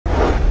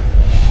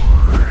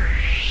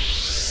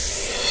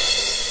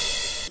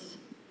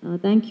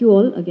Thank you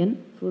all again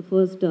for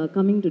first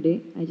coming today.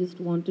 I just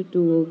wanted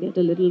to get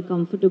a little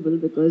comfortable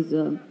because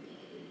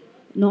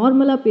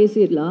நார்மலாக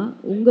பேசிடலாம்.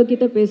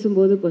 உங்ககிட்ட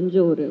பேசும்போது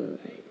கொஞ்சம் ஒரு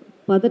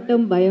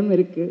பதட்டம் பயம்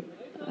இருக்குது.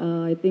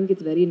 I think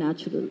it's very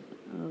natural.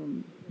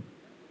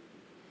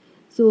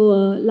 So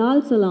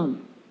Lal Salaam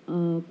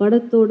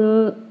படத்தோட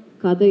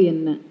கதை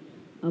என்ன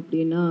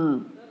அப்படின்னா,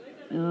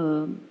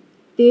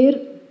 தேர்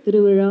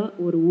திருவிழா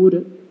ஒரு ஊர்,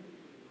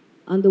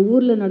 அந்த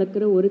ஊரில்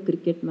நடக்கிற ஒரு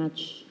கிரிக்கெட்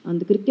மேட்ச்,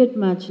 அந்த கிரிக்கெட்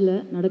மேட்ச்சில்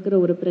நடக்கிற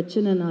ஒரு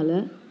பிரச்சனைனால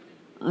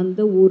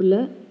அந்த ஊரில்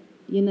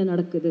என்ன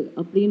நடக்குது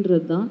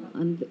அப்படின்றது தான்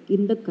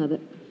இந்த கதை.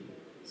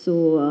 ஸோ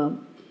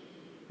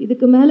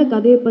இதுக்கு மேலே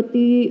கதையை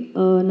பற்றி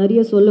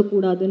நிறைய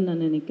சொல்லக்கூடாதுன்னு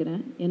நான்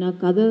நினைக்கிறேன். ஏன்னா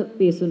கதை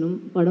பேசணும்,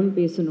 படம்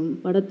பேசணும்.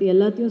 படத்தை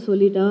எல்லாத்தையும்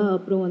சொல்லிட்டா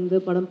அப்புறம்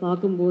படம்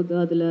பார்க்கும்போது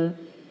அதில்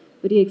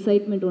பெரிய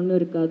எக்ஸைட்மெண்ட் ஒன்றும்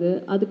இருக்காது.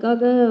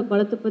 அதுக்காக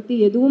படத்தை பற்றி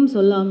எதுவும்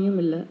சொல்லாமையும்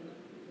இல்லை.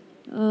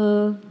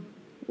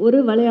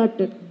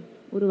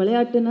 ஒரு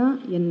விளையாட்டுனா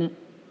என்ன,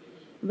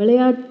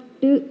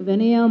 விளையாட்டு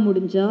வினையாக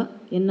முடிஞ்சால்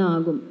என்ன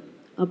ஆகும்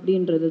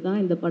அப்படின்றது தான்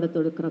இந்த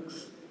படத்தோட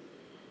க்ரக்ஸ்.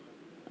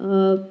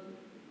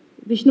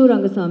 விஷ்ணு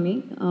ரங்கசாமி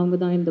அவங்க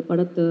தான் இந்த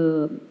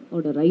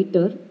படத்தோட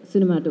ரைட்டர்,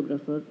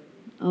 சினிமாட்டோகிராஃபர்.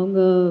 அவங்க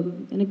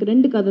எனக்கு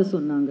 2 கதை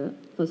சொன்னாங்க.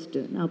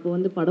 ஃபஸ்ட்டு நான்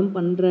அப்போ படம்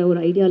பண்ணுற ஒரு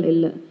ஐடியாவில்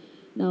இல்லை.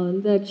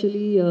 நான்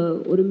ஆக்சுவலி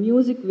ஒரு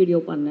மியூசிக் வீடியோ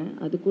பண்ணேன்.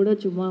 அது கூட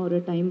சும்மா ஒரு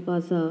டைம்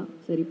பாஸாக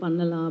சரி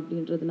பண்ணலாம்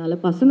அப்படின்றதுனால.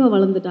 பசங்க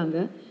வளர்ந்துட்டாங்க.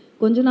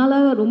 கொஞ்ச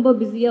நாளாக ரொம்ப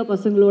பிஸியாக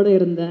பசங்களோடு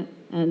இருந்தேன்.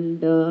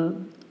 அண்ட்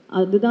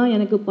அதுதான்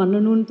எனக்கு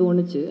பண்ணணும்னு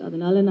தோணுச்சு.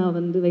 அதனால் நான்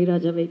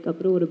வைராஜாவைக்கு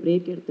அப்புறம் ஒரு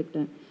பிரேக்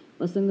எடுத்துக்கிட்டேன்.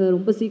 பசங்க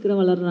ரொம்ப சீக்கிரம்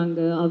வளர்கிறாங்க.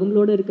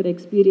 அவங்களோட இருக்கிற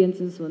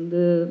எக்ஸ்பீரியன்ஸஸ்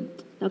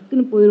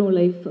டக்குன்னு போயிடும்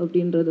லைஃப்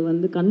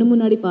அப்படின்றது கண்ணு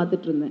முன்னாடி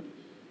பார்த்துட்டு இருந்தேன்.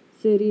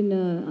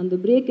 சரின்னு அந்த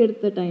பிரேக்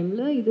எடுத்த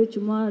டைமில் இது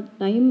சும்மா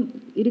டைம்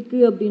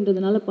இருக்குது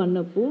அப்படின்றதுனால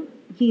பண்ணப்போ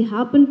he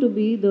happen to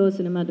be the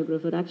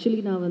cinematographer.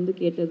 Actually நான்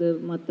கேட்டது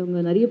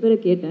மற்றவங்க நிறைய பேரை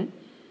கேட்டேன்.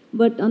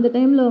 பட் அந்த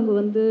டைமில் அவங்க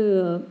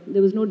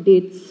there was no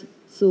dates.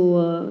 So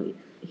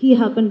he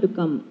happened to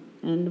come.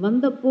 And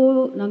வந்தப்போ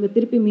நாங்கள்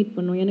திருப்பி மீட்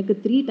பண்ணோம். எனக்கு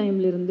 3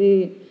 டைம்லேருந்தே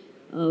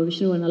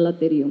விஷ்ணுவை நல்லா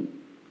தெரியும்.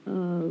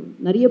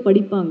 நிறைய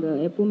படிப்பாங்க.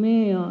 எப்போவுமே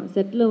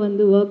செட்டில்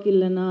ஒர்க்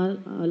இல்லைன்னா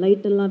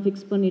லைட்டெல்லாம்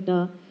ஃபிக்ஸ் பண்ணிட்டா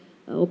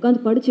உட்காந்து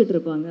படிச்சுட்டு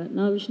இருப்பாங்க.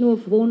 நான் விஷ்ணுவை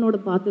ஃபோனோட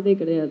பார்த்ததே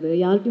கிடையாது,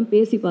 யார்கிட்டையும்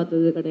பேசி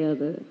பார்த்தது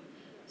கிடையாது.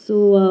 ஸோ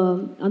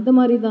அந்த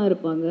மாதிரி தான்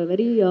இருப்பாங்க.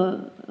 Very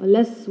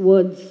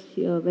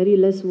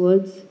less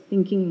words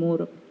thinking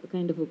more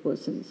kind of a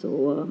person. So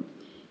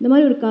இந்த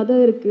மாதிரி ஒரு கதை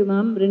இருக்குது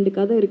மேம், 2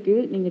 கதை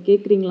இருக்குது, நீங்கள்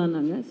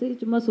கேட்குறீங்களான்னாங்க. சரி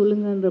சும்மா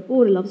சொல்லுங்கன்றப்போ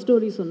ஒரு லவ்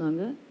ஸ்டோரி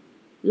சொன்னாங்க,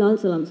 லால்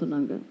சலாம்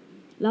சொன்னாங்க.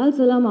 லால்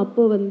சலாம்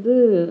அப்போ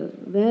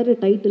வேறு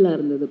டைட்டிலாக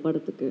இருந்தது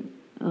படத்துக்கு.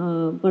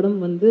 படம்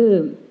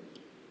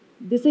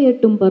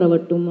திசையட்டும்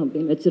பரவட்டும்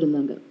அப்படின்னு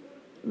வச்சுருந்தாங்க.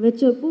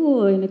 வச்சப்போ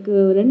எனக்கு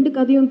 2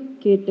 கதையும்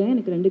கேட்டேன்.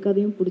 எனக்கு 2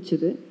 கதையும்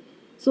பிடிச்சிது.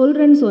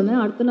 சொல்கிறேன்னு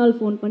சொன்னேன். அடுத்த நாள்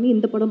ஃபோன் பண்ணி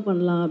இந்த படம்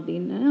பண்ணலாம்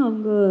அப்படின்னு.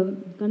 அவங்க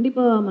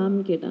கண்டிப்பாக மேம்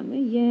கேட்டாங்க.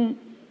 ஏன்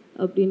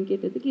அப்படின்னு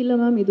கேட்டதுக்கு, இல்லை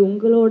மேம் இது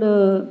உங்களோட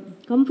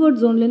கம்ஃபர்ட்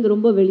ஜோன்லேருந்து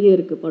ரொம்ப வெளியே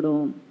இருக்குது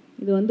படம்.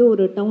 இது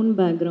ஒரு டவுன்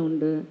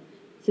பேக்ரவுண்டு,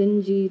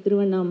 செஞ்சி,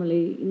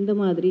 திருவண்ணாமலை, இந்த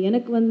மாதிரி.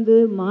 எனக்கு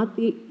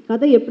மாற்றி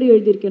கதை எப்படி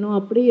எழுதியிருக்கணும்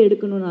அப்படியே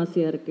எடுக்கணும்னு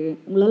ஆசையாக இருக்குது.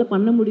 உங்களால்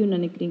பண்ண முடியும்னு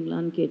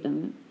நினைக்கிறீங்களான்னு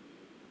கேட்டாங்க.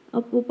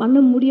 அப்போது பண்ண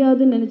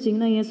முடியாதுன்னு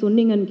நினச்சிங்கன்னா ஏன்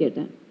சொன்னீங்கன்னு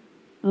கேட்டேன்.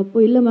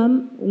 அப்போது இல்லை மேம்,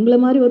 உங்களை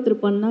மாதிரி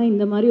ஒருத்தர் பண்ணால்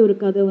இந்த மாதிரி ஒரு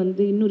கதை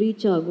இன்னும்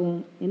ரீச் ஆகும்,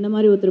 என்ன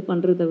மாதிரி ஒருத்தர்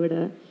பண்ணுறதை விட,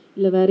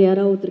 இல்லை வேறு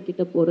யாராவது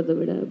ஒருத்தர்கிட்ட போகிறத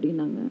விட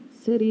அப்படின்னாங்க.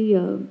 சரி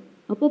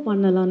அப்போது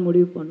பண்ணலான்னு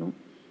முடிவு பண்ணோம்.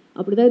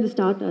 அப்படி தான் இது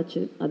ஸ்டார்ட்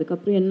ஆச்சு.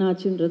 அதுக்கப்புறம் என்ன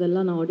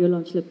ஆச்சுன்றதெல்லாம் நான் ஆடியோ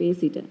லான்ச்சில்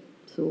பேசிட்டேன்.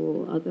 ஸோ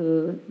அது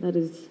தட்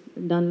இஸ்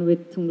டன்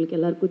வித். உங்களுக்கு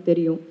எல்லாருக்கும்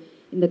தெரியும்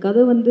இந்த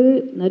கதை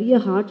நிறைய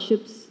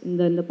ஹார்ட்ஷிப்ஸ்.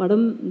 இந்த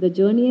படம், இந்த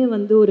ஜேர்னியே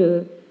ஒரு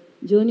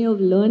journey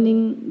of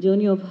learning,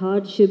 journey of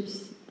hardships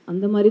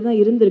அந்த மாதிரி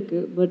தான் இருந்திருக்கு.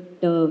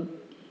 பட்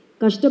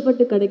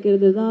கஷ்டப்பட்டு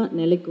கிடைக்கிறது தான்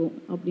நிலைக்கும்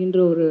அப்படின்ற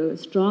ஒரு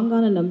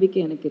ஸ்ட்ராங்கான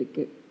நம்பிக்கை எனக்கு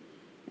இருக்குது.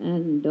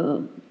 அண்ட்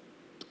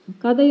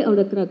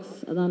கதையோட க்ரக்ஸ்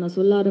அதான் நான்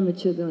சொல்ல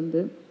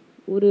ஆரம்பித்தது.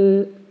 ஒரு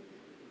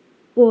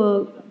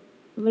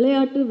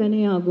விளையாட்டு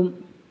வினையாகும்,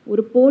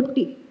 ஒரு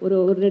போட்டி, ஒரு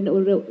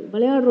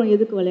விளையாடுறோம்.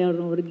 எதுக்கு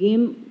விளையாடுறோம்? ஒரு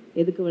கேம்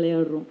எதுக்கு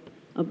விளையாடுறோம்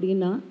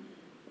அப்படின்னா,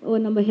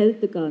 நம்ம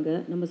ஹெல்த்துக்காக,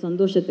 நம்ம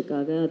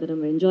சந்தோஷத்துக்காக, அதை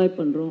நம்ம என்ஜாய்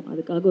பண்ணுறோம்.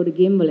 அதுக்காக ஒரு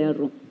கேம்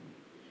விளையாடுறோம்.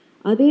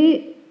 அதே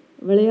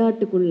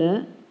விளையாட்டுக்குள்ளே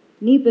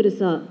நீ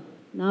பெருசா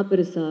நான்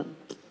பெருசா,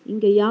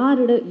 இங்கே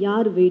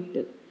யார்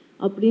வெயிட்டு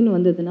அப்படின்னு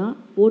வந்ததுன்னா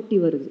போட்டி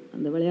வருது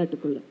அந்த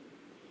விளையாட்டுக்குள்ளே.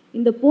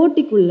 இந்த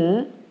போட்டிக்குள்ளே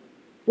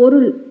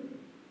பொருள்,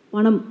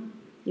 பணம்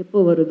எப்போ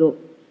வருதோ,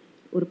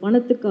 ஒரு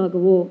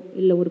பணத்துக்காகவோ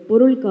இல்லை ஒரு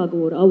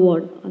பொருளுக்காகவோ, ஒரு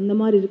அவார்ட் அந்த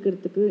மாதிரி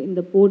இருக்கிறதுக்கு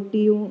இந்த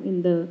போட்டியும்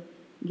இந்த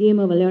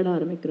கேமை விளையாட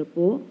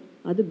ஆரம்பிக்கிறப்போ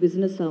அது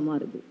பிஸ்னஸாக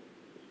மாறுது.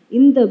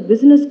 இந்த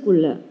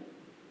பிஸ்னஸ்க்குள்ளே,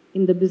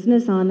 இந்த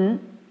பிஸ்னஸான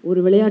ஒரு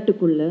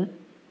விளையாட்டுக்குள்ளே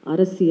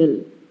அரசியல்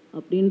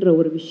அப்படின்ற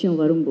ஒரு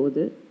விஷயம்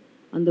வரும்போது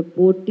அந்த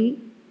போட்டி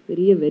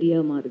பெரிய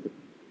வெறியாக மாறுது.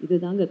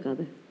 இதுதாங்க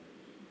கதை.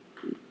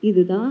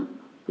 இதுதான்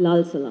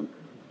லால் சலாம்.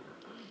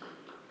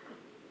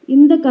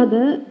 இந்த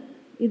கதை,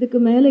 இதுக்கு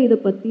மேலே இதை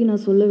பற்றி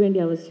நான் சொல்ல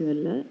வேண்டிய அவசியம்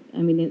இல்லை.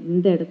 ஐ மீன்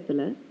இந்த இடத்துல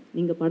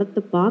நீங்கள்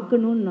படத்தை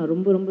பார்க்கணுன்னு நான்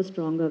ரொம்ப ரொம்ப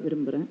ஸ்ட்ராங்காக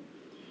விரும்புகிறேன்.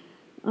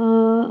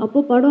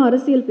 அப்போது படம்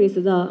அரசியல்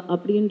பேசுதா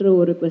அப்படின்ற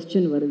ஒரு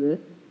கொஸ்டின் வருது.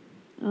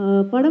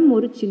 படம்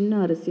ஒரு சின்ன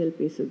அரசியல்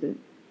பேசுது.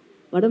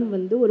 படம்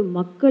வந்து ஒரு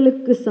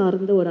மக்களுக்கு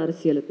சார்ந்த ஒரு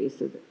அரசியலை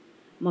பேசுது.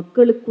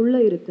 மக்களுக்குள்ளே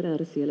இருக்கிற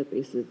அரசியலை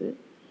பேசுது.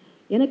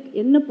 எனக்கு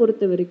என்னை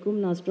பொறுத்த வரைக்கும்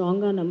நான்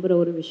ஸ்ட்ராங்காக நம்புகிற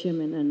ஒரு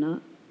விஷயம் என்னென்னா,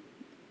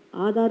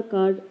 ஆதார்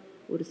கார்டு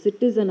ஒரு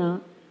சிட்டிசனாக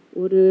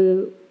ஒரு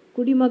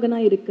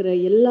குடிமகனாக இருக்கிற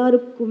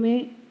எல்லாருக்குமே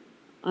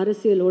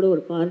அரசியலோட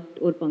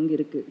ஒரு பங்கு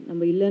இருக்குது.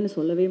 நம்ம இல்லைன்னு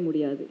சொல்லவே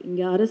முடியாது.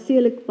 இங்கே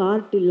அரசியலுக்கு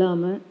பார்ட்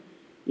இல்லாமல்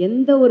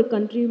எந்த ஒரு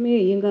கண்ட்ரியுமே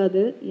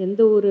இயங்காது,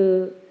 எந்த ஒரு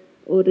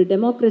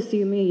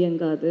டெமோக்ரஸியுமே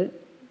இயங்காது.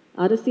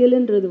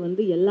 அரசியலுன்றது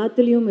வந்து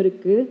எல்லாத்துலேயும்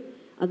இருக்குது.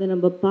 அதை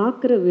நம்ம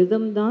பார்க்குற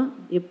விதம் தான்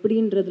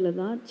எப்படின்றதுல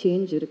தான்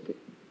சேஞ்ச் இருக்குது.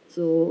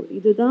 ஸோ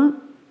இதுதான்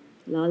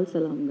லால்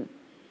சலாம்ங்க.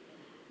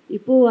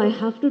 இப்போது I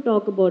have to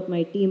talk about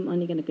my team.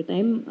 அன்றைக்கி எனக்கு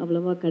டைம்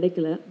அவ்வளோவா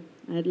கிடைக்கல.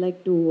 I'd like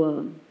to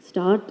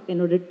start.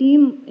 என்னோடய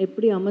டீம்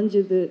எப்படி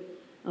அமைஞ்சுது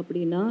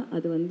அப்படின்னா,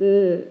 அது வந்து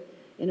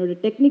என்னோடய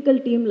technical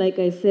team. Like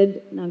I set,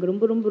 நாங்கள்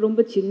ரொம்ப ரொம்ப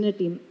ரொம்ப சின்ன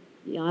டீம்.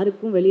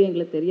 யாருக்கும் வெளியே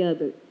எங்களுக்கு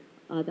தெரியாது.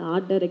 அது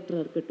ஆர்ட்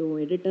டைரக்டராக இருக்கட்டும்,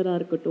 எடிட்டராக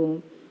இருக்கட்டும்,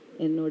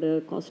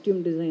 என்னோடய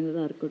காஸ்டியூம்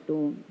டிசைனராக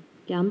இருக்கட்டும்,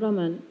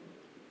 கேமராமேன்,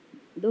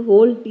 த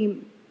ஹோல் டீம்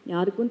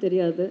யாருக்கும்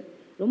தெரியாது.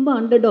 ரொம்ப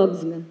அண்டர்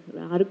டாக்ஸுங்க.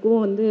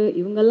 யாருக்கும் வந்து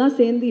இவங்கெல்லாம்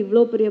சேர்ந்து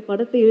இவ்வளோ பெரிய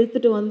படத்தை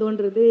இழுத்துட்டு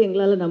வந்தோன்றது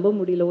எங்களால் நம்ப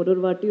முடியல.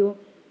 ஒரு வாட்டியும்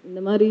இந்த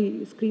மாதிரி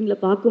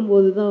ஸ்க்ரீனில்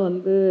பார்க்கும்போது தான்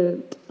வந்து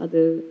அது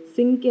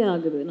சிங்கே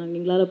ஆகுது. நாங்கள்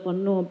எங்களால்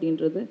பண்ணோம்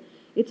அப்படின்றது.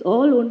 இட்ஸ்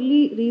ஆல்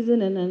ஒன்லி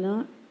ரீசன் என்னென்னா,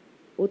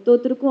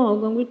 ஒருத்தருக்கும்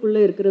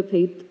அவங்கவுங்களுக்குள்ளே இருக்கிற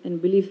ஃபெய்த் அண்ட்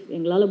பிலீஃப்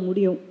எங்களால்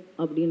முடியும்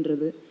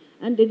அப்படின்றது.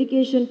 And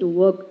dedication to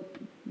work,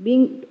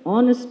 being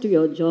honest to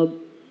your job,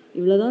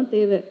 இவ்வளோ தான்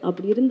தேவை.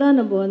 அப்படி இருந்தால்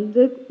நம்ம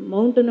வந்து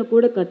மவுண்டனை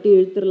கூட கட்டி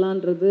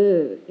இழுத்துடலான்றது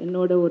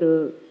என்னோட ஒரு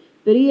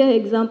பெரிய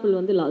எக்ஸாம்பிள்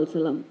வந்து லால்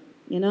சலாம்.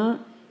 ஏன்னா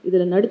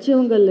இதில்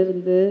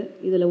நடித்தவங்கலேருந்து,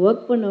 இதில்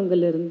ஒர்க்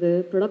பண்ணவங்கலேருந்து,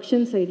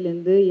 ப்ரொடக்ஷன்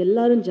சைட்லேருந்து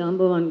எல்லாரும்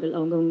ஜாம்பவான்கள்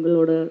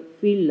அவங்களோட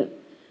ஃபீல்டில்.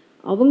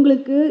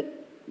 அவங்களுக்கு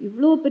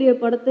இவ்வளோ பெரிய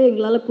படத்தை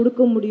எங்களால்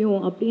கொடுக்க முடியும்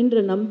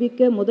அப்படின்ற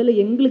நம்பிக்கை முதல்ல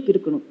எங்களுக்கு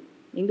இருக்கணும்.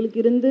 எங்களுக்கு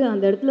இருந்து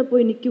அந்த இடத்துல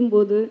போய்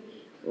நிற்கும்போது,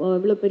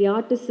 இவ்வளோ பெரிய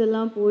ஆர்டிஸ்ட்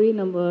எல்லாம் போய்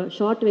நம்ம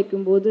ஷார்ட்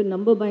வைக்கும்போது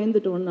நம்ம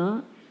பயந்துட்டோன்னா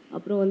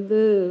அப்புறம் வந்து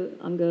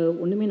அங்கே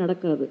ஒன்றுமே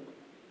நடக்காது.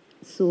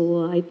 So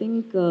I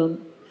think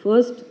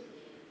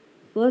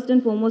first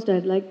and foremost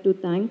I'd like to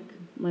thank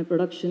my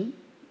production,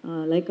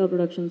 Laika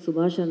Production,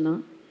 Subhash Anna,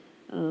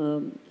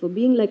 for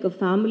being like a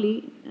family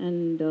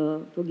and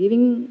for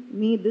giving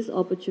me this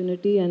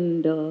opportunity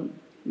and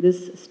this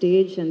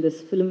stage and this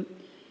film.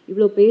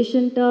 இவ்வளோ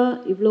பேஷண்ட்டாக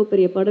இவ்வளோ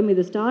பெரிய படம்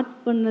இது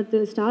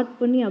start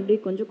பண்ணி அப்படியே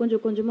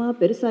கொஞ்சமாக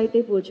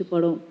பெருசாகிட்டே போச்சு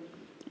படம்.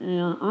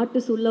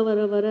 ஆர்டிஸ்ட் உள்ளே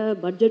வர வர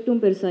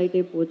பட்ஜெட்டும்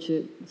பெருசாகிட்டே போச்சு.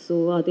 ஸோ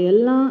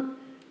அதையெல்லாம்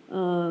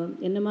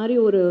என்ன மாதிரி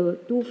ஒரு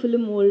 2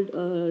 ஃபிலிம் ஓல்டு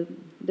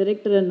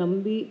டைரக்டரை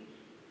நம்பி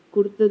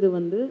கொடுத்தது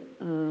வந்து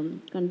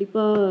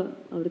கண்டிப்பாக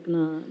அவருக்கு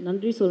நான்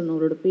நன்றி சொல்லணும்.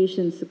 அவரோட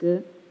பேஷன்ஸுக்கு,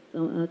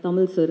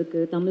 தமிழ்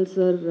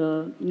சார்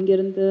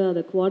இங்கேருந்து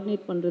அதை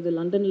கோஆர்டினேட் பண்ணுறது,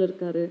 லண்டனில்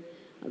இருக்கார்,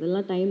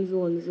 அதெல்லாம் time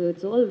Jones,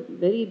 it's all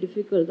very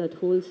difficult. That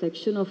whole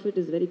section of it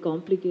is very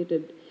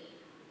complicated.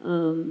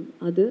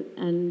 அது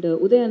அண்ட்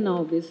உதயண்ணா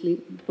ஆப்வியஸ்லி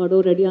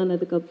படம் ரெடி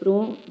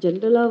ஆனதுக்கப்புறம்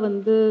ஜென்ரலாக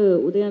வந்து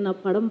உதயண்ணா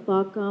படம்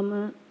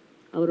பார்க்காம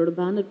அவரோட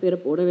பேனர் பேரை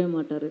போடவே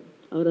மாட்டார்.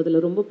 அவர்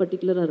அதில் ரொம்ப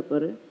பர்டிகுலராக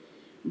இருப்பார்.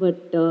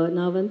 பட்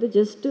நான் வந்து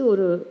ஜஸ்ட்டு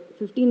ஒரு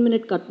 15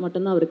 மினிட் கட்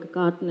மட்டும்தான் அவருக்கு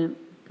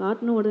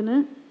காட்டின உடனே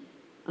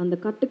அந்த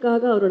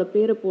கட்டுக்காக அவரோட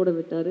பேரை போட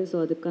விட்டார். ஸோ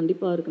அது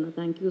கண்டிப்பாக அவருக்கு நான்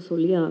தேங்க்யூ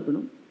சொல்லியே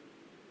ஆகணும்.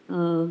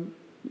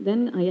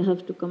 தென் I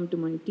have to come to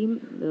my team,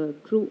 the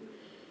crew.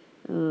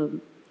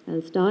 I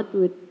start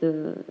with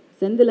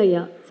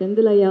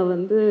செந்திலையா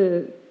வந்து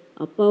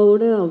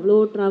அப்பாவோட அவ்வளோ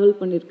ட்ராவல்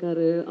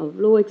பண்ணியிருக்காரு,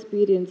 அவ்வளோ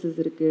எக்ஸ்பீரியன்ஸஸ்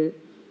இருக்குது.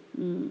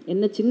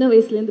 என்ன சின்ன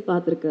வயசுலேருந்து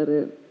பார்த்துருக்காரு.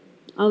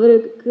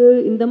 அவருக்கு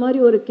இந்த மாதிரி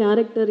ஒரு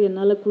கேரக்டர்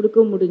என்னால் கொடுக்க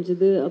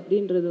முடிஞ்சுது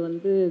அப்படின்றது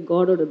வந்து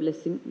காடோட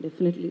பிளெஸ்ஸிங்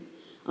டெஃபினெட்லி.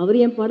 அவர்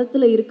என்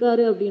படத்தில்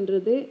இருக்கார்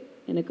அப்படின்றதே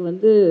எனக்கு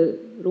வந்து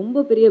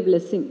ரொம்ப பெரிய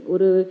பிளெஸ்ஸிங்.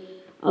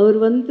 அவர்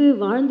வந்து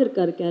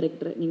வாழ்ந்திருக்கார்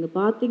கேரக்டரை. நீங்கள்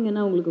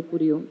பார்த்தீங்கன்னா உங்களுக்கு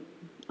புரியும்.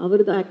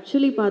 அவர்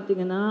ஆக்சுவலி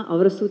பார்த்தீங்கன்னா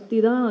அவரை சுற்றி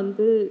தான்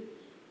வந்து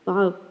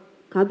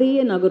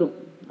கதையே நகரும்.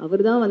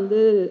 அவர்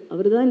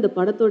தான் இந்த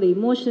படத்தோட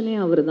இமோஷனே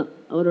அவர் தான்.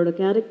 அவரோட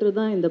கேரக்டர்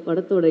தான் இந்த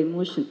படத்தோட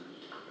இமோஷன்.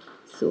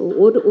 ஸோ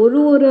ஒரு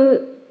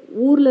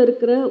ஊரில்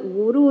இருக்கிற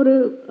ஒரு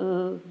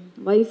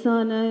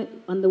வயசான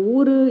அந்த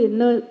ஊர்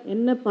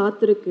என்ன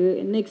பார்த்துருக்கு,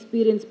 என்ன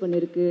எக்ஸ்பீரியன்ஸ்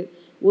பண்ணியிருக்கு,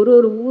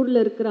 ஒரு ஊரில்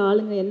இருக்கிற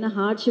ஆளுங்க என்ன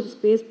ஹார்ட்ஷிப்ஸ்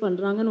ஃபேஸ்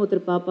பண்ணுறாங்கன்னு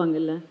ஒருத்தர்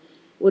பார்ப்பாங்கல்ல.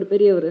 ஒரு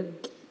பெரியவர்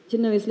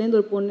சின்ன வயசுலேருந்து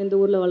ஒரு பொண்ணு இந்த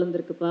ஊரில்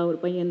வளர்ந்துருக்குப்பா, ஒரு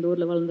பையன் இந்த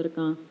ஊரில்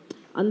வளர்ந்துருக்கான்,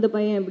 அந்த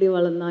பையன் எப்படி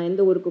வளர்ந்தான்,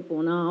 எந்த ஊருக்கு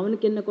போனான்,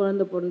 அவனுக்கு என்ன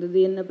குழந்தை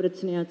பிறந்தது, என்ன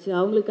பிரச்சனையாச்சு,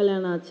 அவங்களுக்கு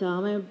கல்யாணம் ஆச்சு,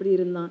 அவன் எப்படி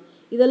இருந்தான்,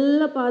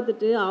 இதெல்லாம்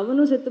பார்த்துட்டு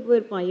அவனும் செத்து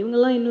போயிருப்பான்,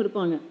 இவங்கெல்லாம் இன்னும்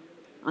இருப்பாங்க.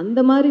 அந்த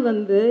மாதிரி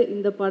வந்து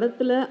இந்த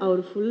படத்தில்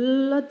அவர்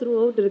ஃபுல்லாக த்ரூ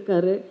அவுட்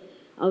இருக்கார்.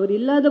 அவர்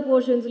இல்லாத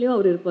போர்ஷன்ஸ்லேயும்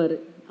அவர் இருப்பார்.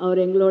 அவர்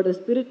எங்களோட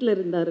ஸ்பிரிட்டில்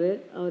இருந்தார்.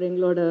 அவர்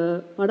எங்களோட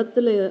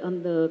படத்தில்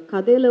அந்த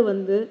கதையில்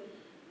வந்து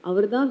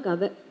அவர் தான்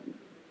கதை.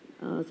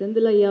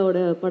 செந்தில் ஐயாவோட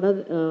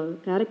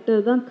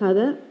கேரக்டர் தான்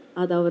கதை.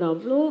 அது அவர்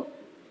அவ்வளோ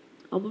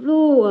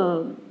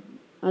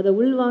அதை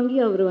உள்வாங்கி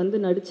அவர் வந்து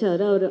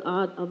நடித்தார்.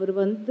 அவர்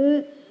வந்து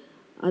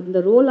அந்த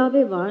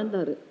ரோலாகவே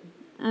வாழ்ந்தார்.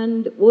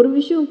 அண்ட் ஒரு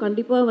விஷயம்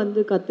கண்டிப்பாக வந்து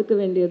கற்றுக்க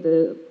வேண்டியது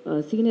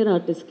சீனியர்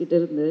ஆர்டிஸ்ட் கிட்ட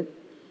இருந்து,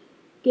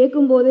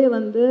 கேட்கும்போதே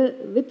வந்து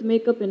வித்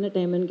மேக்கப் என்ன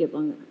டைம்னு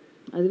கேட்பாங்க.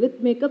 அது வித்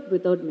மேக்கப்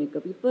வித்தவுட்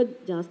மேக்கப் இப்போ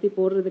ஜாஸ்தி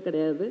போடுறது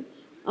கிடையாது.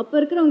 அப்போ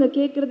இருக்கிறவங்க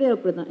கேட்குறதே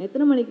அப்படி தான்.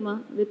 எத்தனை மணிக்குமா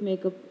வித்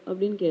மேக்கப்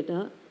அப்படின்னு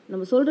கேட்டால்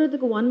நம்ம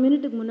சொல்கிறதுக்கு 1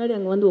 மினிட்டுக்கு முன்னாடி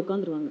அங்கே வந்து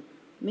உட்காந்துருவாங்க.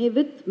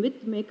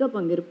 வித் மேக்கப்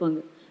அங்கே இருப்பாங்க.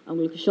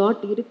 அவங்களுக்கு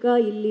ஷார்ட் இருக்கா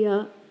இல்லையா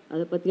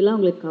அதை பற்றிலாம்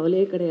அவங்களுக்கு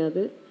கவலையே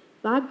கிடையாது.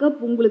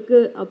 பேக்கப் உங்களுக்கு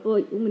அப்போ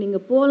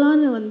நீங்கள்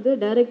போகலான்னு வந்து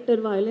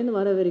டைரக்டர் வாயிலேருந்து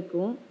வர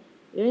வரைக்கும்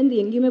எழுந்து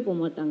எங்கேயுமே போக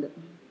மாட்டாங்க.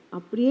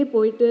 அப்படியே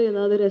போயிட்டு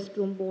ஏதாவது ரெஸ்ட்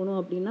ரூம் போகணும்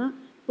அப்படின்னா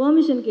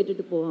பெர்மிஷன்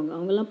கேட்டுட்டு போவாங்க.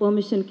 அவங்கெல்லாம்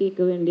பெர்மிஷன்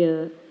கேட்க வேண்டிய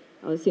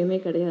அவசியமே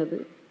கிடையாது.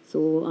 ஸோ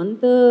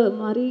அந்த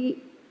மாதிரி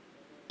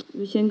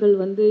விஷயங்கள்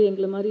வந்து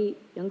எங்களை மாதிரி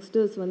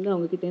யங்ஸ்டர்ஸ் வந்து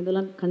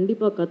அவங்கக்கிட்டேருந்தெல்லாம்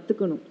கண்டிப்பாக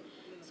கற்றுக்கணும்.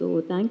 So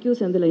thank you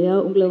செந்திலையா.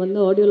 உங்களை வந்து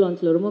ஆடியோ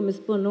லான்ச்சில் ரொம்ப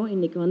மிஸ் பண்ணோம்.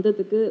 இன்றைக்கி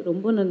வந்ததுக்கு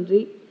ரொம்ப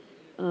நன்றி.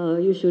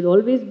 You should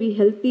always be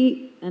healthy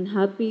and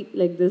happy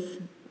like this.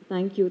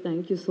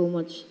 Thank you so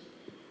much.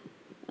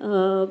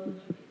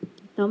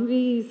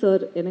 தம்பி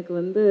சார் எனக்கு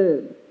வந்து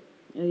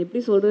எப்படி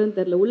சொல்கிறதுன்னு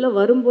தெரில. உள்ளே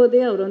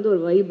வரும்போதே அவர் வந்து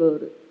ஒரு வைப்.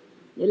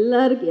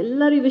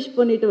 எல்லாரையும் விஷ்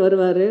பண்ணிட்டு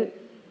வருவார்.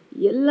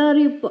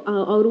 எல்லாரையும்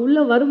அவர்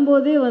உள்ளே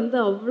வரும்போதே வந்து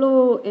அவ்வளோ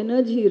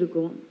எனர்ஜி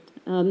இருக்கும்.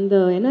 அந்த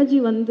எனர்ஜி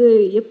வந்து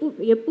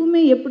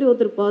எப்பவுமே எப்படி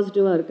ஒருத்தர்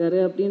பாசிட்டிவாக இருக்கார்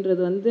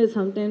அப்படின்றது வந்து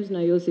சம்டைம்ஸ்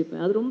நான்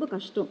யோசிப்பேன். அது ரொம்ப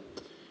கஷ்டம்.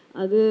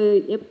 அது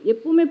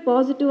எப்பவுமே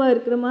பாசிட்டிவாக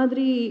இருக்கிற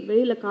மாதிரி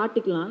வெளியில்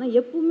காட்டிக்கலாம். ஆனால்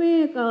எப்பவுமே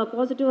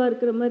பாசிட்டிவாக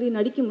இருக்கிற மாதிரி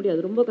நடிக்க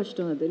முடியாது. ரொம்ப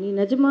கஷ்டம். அது நீ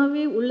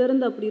நிஜமாகவே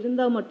உள்ளேருந்து அப்படி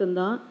இருந்தால்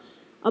மட்டும்தான்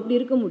அப்படி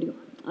இருக்க முடியும்.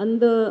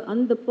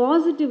 அந்த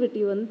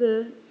பாசிட்டிவிட்டி வந்து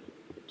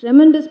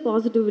tremendous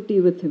positivity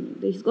with him.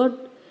 He's got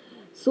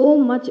so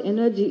much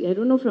energy. I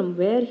don't know from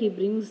where he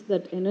brings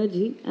that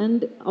energy. And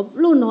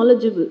அவ்வளோ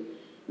knowledgeable.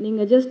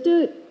 நீங்கள் ஜஸ்ட்டு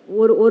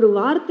ஒரு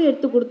வார்த்தை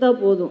எடுத்து கொடுத்தா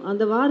போதும்.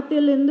 அந்த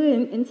வார்த்தையிலேருந்து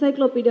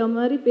என்சைக்ளோபீடியா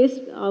மாதிரி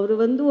அவர்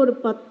வந்து ஒரு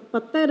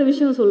 10,000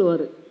 விஷயம்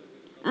சொல்லுவார்.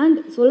 அண்ட்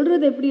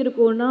சொல்கிறது எப்படி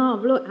இருக்கும்னா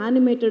அவ்வளோ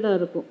ஆனிமேட்டடாக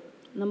இருக்கும்.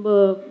 நம்ம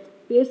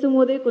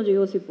பேசும்போதே கொஞ்சம்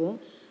யோசிப்போம்.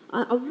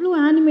 அவ்வளோ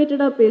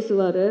ஆனிமேட்டடாக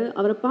பேசுவார்.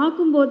 அவரை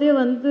பார்க்கும்போதே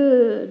வந்து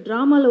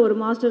ட்ராமாவில் ஒரு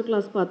மாஸ்டர்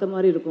கிளாஸ் பார்த்த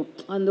மாதிரி இருக்கும்.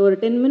 அந்த ஒரு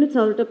 10 மினிட்ஸ்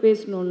அவர்கிட்ட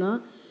பேசணுன்னா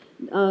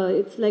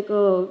it's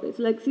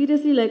like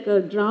seriously like a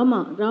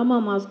drama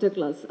master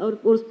class. அவர்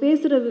ஒரு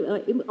பேசுகிற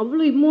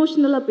அவ்வளோ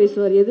இமோஷ்னலாக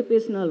பேசுவார் எது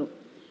பேசினாலும்.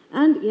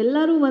 அண்ட்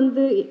எல்லோரும்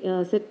வந்து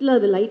செட்டில்,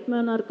 அது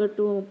லைட்மேனாக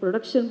இருக்கட்டும்,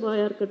 ப்ரொடக்ஷன்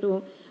பாயாக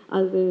இருக்கட்டும்,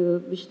 அது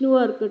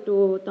விஷ்ணுவாக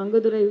இருக்கட்டும்,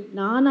 தங்கதுரை,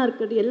 நானாக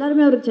இருக்கட்டும்,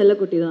 எல்லாருமே அவருக்கு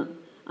செல்லக்குட்டி தான்.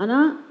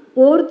 ஆனால்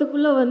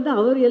போகிறதுக்குள்ளே வந்து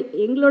அவர்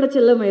எங்களோட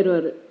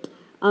செல்லமாயிடுவார்.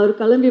 அவர்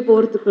கிளம்பி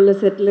போகிறதுக்குள்ளே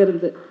செட்டில்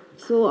இருந்து.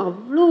 ஸோ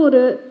அவ்வளோ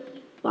ஒரு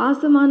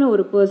பாசமான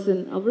ஒரு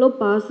பர்சன், அவ்வளோ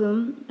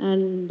பாசம்.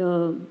 And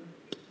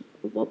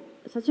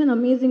such an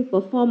amazing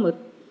performer.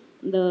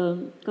 இந்த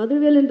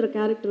கதிர்வேலுன்ற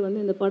கேரக்டர்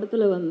வந்து இந்த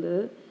படத்தில் வந்து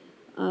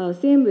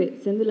சேம் வே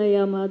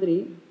செந்திலையா மாதிரி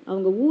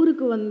அவங்க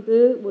ஊருக்கு வந்து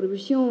ஒரு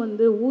விஷயம்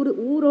வந்து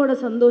ஊரோட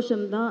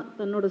சந்தோஷம்தான்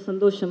தன்னோட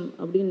சந்தோஷம்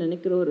அப்படின்னு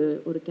நினைக்கிற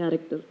ஒரு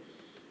கேரக்டர்.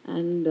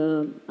 அண்ட்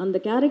அந்த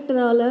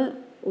கேரக்டரால்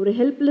ஒரு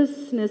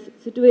ஹெல்ப்லெஸ்னஸ்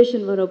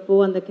சுச்சுவேஷன் வரப்போ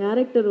அந்த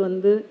கேரக்டர்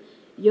வந்து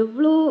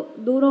எவ்வளோ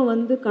தூரம்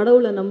வந்து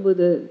கடவுளை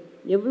நம்புது,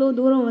 எவ்வளோ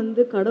தூரம்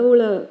வந்து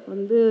கடவுளை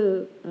வந்து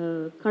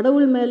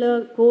கடவுள் மேலே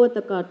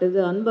கோவத்தை காட்டுது,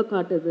 அன்பை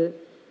காட்டுது,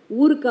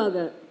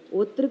 ஊருக்காக,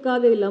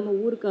 ஒருத்தருக்காக இல்லாமல்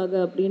ஊருக்காக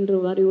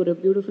அப்படின்ற மாதிரி ஒரு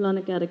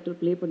பியூட்டிஃபுல்லான கேரக்டர்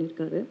ப்ளே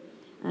பண்ணியிருக்காரு.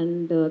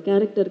 அண்ட்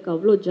கேரக்டருக்கு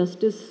அவ்வளோ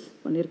ஜஸ்டிஸ்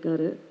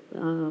பண்ணியிருக்காரு.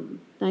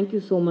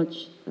 Thank you so much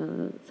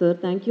sir.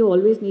 Thank you.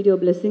 Always need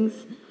your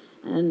blessings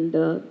and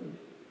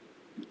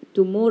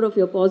to more of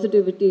your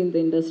positivity in the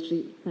industry.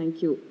 Thank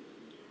you.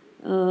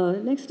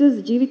 Next is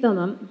Jeevitha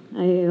ma'am.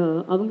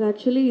 அவங்க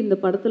ஆக்சுவலி இந்த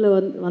படத்தில்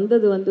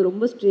வந்தது வந்து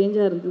ரொம்ப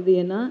ஸ்ட்ரேஞ்சாக இருந்தது.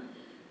 ஏன்னா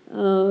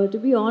டு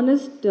பி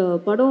ஆனஸ்ட்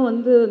படம்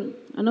வந்து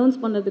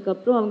அனௌன்ஸ்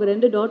பண்ணதுக்கப்புறம் அவங்க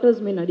 2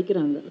 டாட்டர்ஸுமே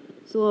நடிக்கிறாங்க.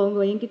 ஸோ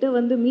அவங்க என்கிட்ட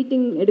வந்து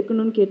மீட்டிங்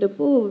எடுக்கணும்னு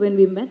கேட்டப்போ when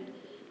we met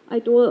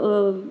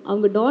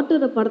அவங்க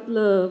டாட்டரை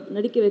படத்தில்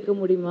நடிக்க வைக்க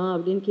முடியுமா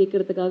அப்படின்னு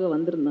கேட்குறதுக்காக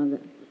வந்திருந்தாங்க.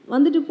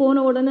 வந்துட்டு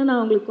போன உடனே நான்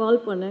அவங்களுக்கு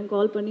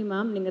கால் பண்ணி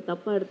மேம் நீங்கள்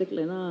தப்பாக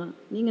எடுத்துக்கலைன்னா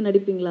நீங்கள்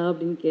நடிப்பீங்களா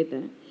அப்படின்னு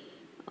கேட்டேன்.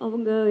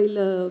 அவங்க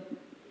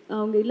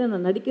இல்லை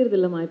நான் நடிக்கிறது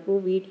இல்லைம்மா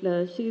இப்போது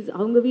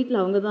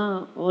வீட்டில் அவங்க தான்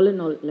ஆல்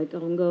அண்ட் ஆல். லைக்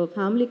அவங்க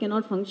family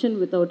cannot function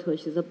without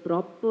her. She's a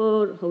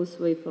proper house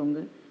wife.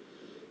 அவங்க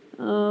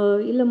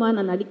இல்லைம்மா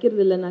நான்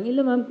நடிக்கிறது இல்லை. நாங்கள்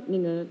இல்லை மேம்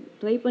நீங்கள்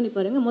ட்ரை பண்ணி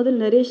பாருங்கள், முதல்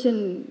நரேஷன்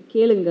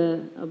கேளுங்க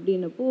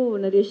அப்படின்னப்போ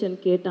நரேஷன்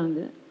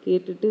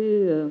கேட்டுட்டு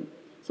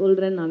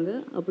சொல்கிறேன்னாங்க.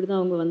 அப்படி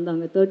தான் அவங்க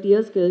வந்தாங்க. 30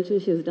 years கழிச்சு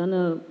she has done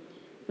a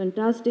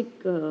fantastic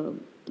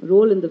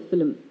role in the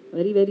film.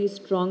 Very very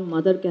strong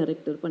mother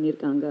character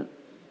பண்ணியிருக்காங்க.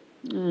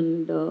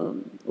 அண்ட்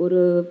ஒரு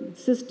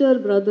சிஸ்டர்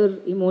பிரதர்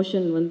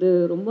இமோஷன் வந்து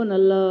ரொம்ப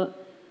நல்லா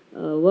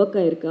ஒர்க்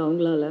ஆகிருக்கு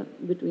அவங்களால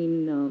பிட்வீன்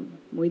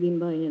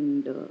மொய்தீன் பாய்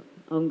அண்ட்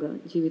அவங்க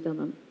Jeevitha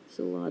ma'am.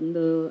 So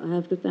I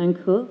have to thank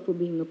her for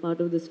being a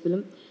part of this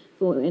film,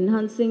 for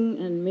enhancing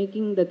and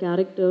making the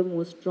character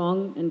more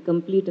strong and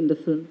complete in the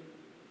film.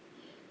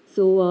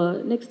 So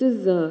next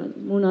is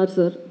Munnar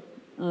sir.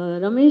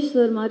 Ramesh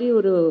sir மாதிரி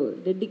ஒரு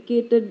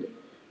dedicated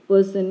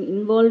person,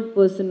 involve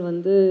person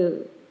வந்து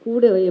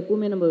கூட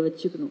எப்பவுமே நம்ம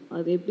வச்சுக்கணும்.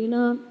 அது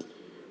எப்படின்னா,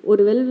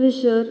 ஒரு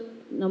வெல்விஷர்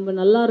நம்ம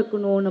நல்லா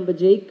இருக்கணும், நம்ம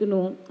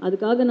ஜெயிக்கணும்,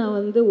 அதுக்காக நான்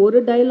வந்து ஒரு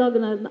டைலாக்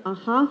நான் இருந்தால்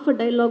ஹாஃப் அ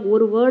டைலாக்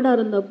ஒரு வேர்டாக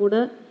இருந்தால் கூட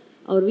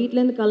அவர்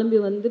வீட்டிலேருந்து கிளம்பி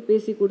வந்து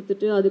பேசி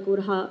கொடுத்துட்டு அதுக்கு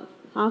ஒரு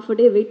ஹாஃப் அ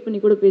டே வெயிட் பண்ணி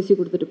கூட பேசி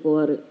கொடுத்துட்டு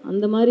போவார்.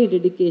 அந்த மாதிரி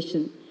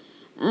டெடிகேஷன்.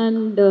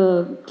 அண்ட்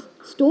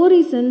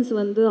ஸ்டோரி சென்ஸ்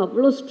வந்து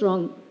அவ்வளோ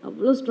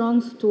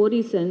ஸ்ட்ராங்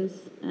ஸ்டோரி சென்ஸ்.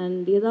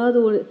 அண்ட் ஏதாவது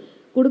ஒரு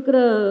கொடுக்குற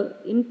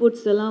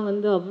இன்புட்ஸ் எல்லாம்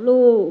வந்து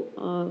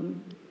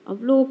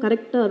அவ்வளோ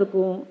கரெக்டாக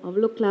இருக்கும்,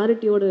 அவ்வளோ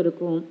கிளாரிட்டியோடு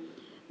இருக்கும்.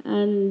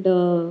 அண்ட்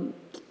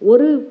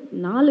ஒரு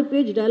 4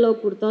 பேஜ்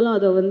டைலாக் கொடுத்தாலும்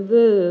அதை வந்து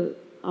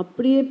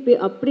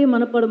அப்படியே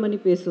மனப்பாடம் பண்ணி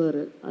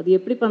பேசுவார். அது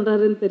எப்படி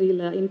பண்ணுறாருன்னு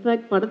தெரியல.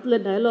 இன்ஃபேக்ட்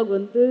படத்தில் டைலாக்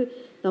வந்து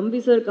தம்பி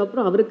சாருக்கு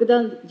அப்புறம் அவருக்கு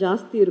தான்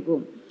ஜாஸ்தி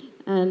இருக்கும்.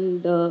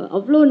 அண்ட்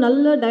அவ்வளோ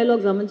நல்ல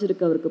டைலாக்ஸ்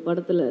அமைஞ்சிருக்கு அவருக்கு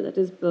படத்தில். தட்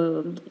இஸ்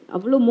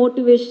அவ்வளோ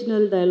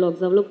மோட்டிவேஷ்னல்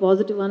டைலாக்ஸ், அவ்வளோ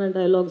பாசிட்டிவான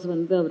டைலாக்ஸ்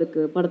வந்து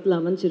அவருக்கு படத்தில்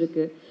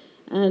அமைஞ்சிருக்கு.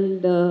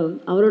 அண்ட்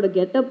அவரோட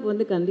கெட்டப்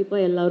வந்து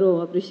கண்டிப்பாக எல்லோரும்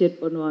அப்ரிஷியேட்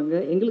பண்ணுவாங்க.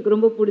 எங்களுக்கு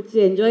ரொம்ப பிடிச்சி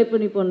என்ஜாய்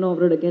பண்ணி பண்ணோம்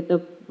அவரோட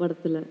கெட்டப்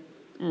படத்தில்.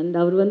 அண்ட்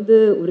அவர் வந்து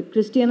ஒரு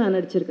கிறிஸ்டியனாக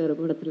நடிச்சிருக்காரு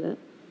படத்தில்.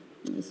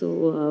 So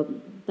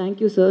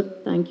thank you sir,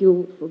 thank you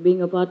for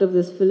being a part of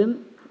this film.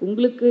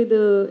 உங்களுக்கு இது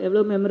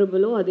எவ்வளோ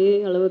மெமரபிளோ அதே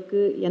அளவுக்கு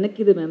எனக்கு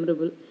இது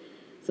memorable.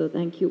 So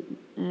thank you.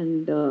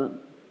 And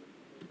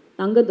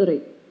Thangadurai,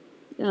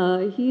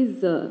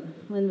 he's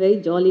one very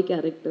jolly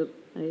character.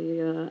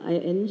 I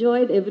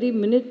enjoyed every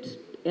minute.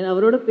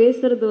 அவரோட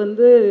பேசுகிறது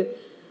வந்து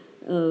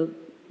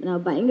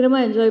நான்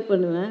பயங்கரமாக என்ஜாய்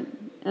பண்ணுவேன்.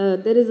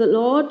 There is a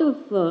lot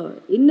of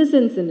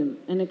innocence in him.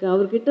 எனக்கு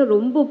அவர்கிட்ட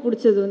ரொம்ப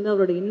பிடிச்சது வந்து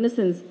அவரோட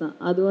இன்னசென்ஸ் தான்.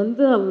 அது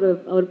வந்து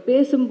அவர்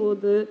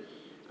பேசும்போது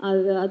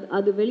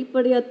அது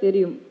வெளிப்படையாக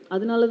தெரியும்.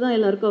 அதனால தான்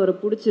எல்லாருக்கும் அவரை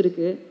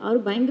பிடிச்சிருக்கு. அவர்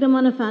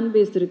பயங்கரமான ஃபேன்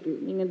பேஸ் இருக்குது.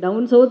 நீங்கள்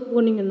டவுன் சவுத்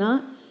போனீங்கன்னா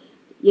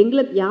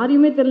எங்களுக்கு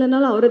யாரையுமே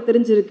தெரிலனாலும் அவரை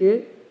தெரிஞ்சிருக்கு.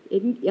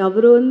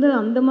 அவர் வந்து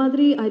அந்த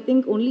மாதிரி I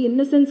think only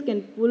innocence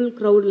can pull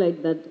crowd like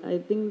that. I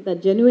think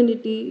that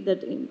genuinity,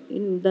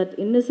 that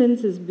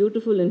innocence is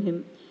beautiful in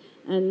him.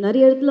 And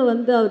நிறைய இடத்துல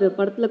வந்து அவர்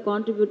படத்தில்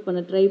கான்ட்ரிபியூட் பண்ண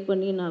ட்ரை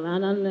பண்ணி நான்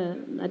வேணான்னு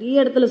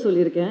நிறைய இடத்துல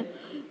சொல்லியிருக்கேன்.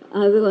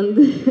 அது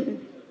வந்து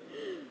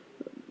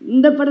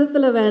இந்த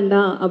படத்தில்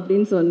வேண்டாம்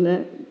அப்படின்னு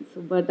சொன்னேன்.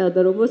 பட் அதை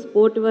ரொம்ப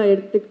ஸ்போர்ட்டிவாக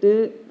எடுத்துக்கிட்டு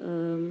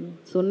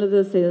சொன்னதை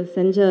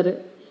செஞ்சார்.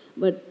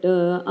 பட்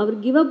அவர்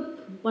கிவ் அப்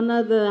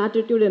பண்ணாத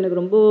ஆட்டிடியூட்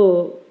எனக்கு ரொம்ப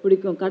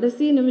பிடிக்கும்.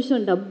 கடைசி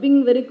நிமிஷம் டப்பிங்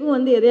வரைக்கும்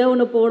வந்து எதையா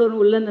ஒன்று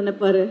போடணும் உள்ளன்னு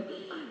நினைப்பார்.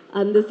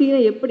 அந்த சீனை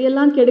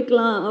எப்படியெல்லாம்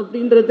கெடுக்கலாம்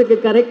அப்படின்றதுக்கு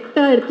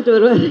கரெக்டாக எடுத்துகிட்டு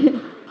வருவார்.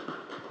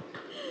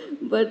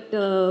 பட்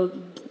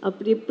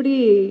அப்படி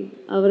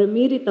அவரை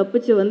மீறி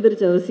தப்பிச்சு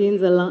வந்துருச்சு அவர்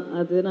சீன்ஸ் எல்லாம்.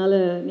 அதனால்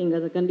நீங்கள்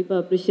அதை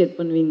கண்டிப்பாக அப்ரிஷியேட்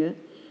பண்ணுவீங்க.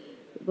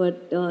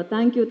 But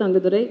thank you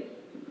Thangadurai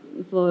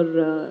for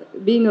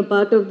being a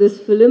part of this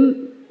film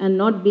and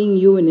not being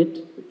you in it.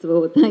 So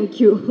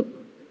thank you.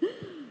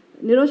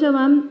 Nirosha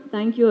ma'am,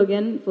 thank you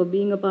again for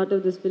being a part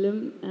of this film.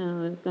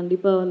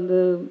 கண்டிப்பாக வந்து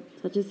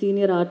such a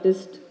senior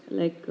artist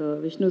like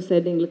Vishnu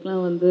set,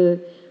 எங்களுக்கெலாம் வந்து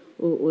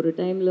ஒரு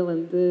டைமில்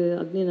வந்து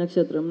அக்னி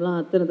நட்சத்திரம்லாம்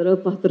அத்தனை தடவை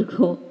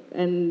பார்த்துருக்கோம்.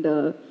 And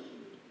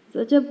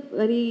such a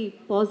very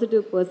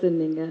positive person.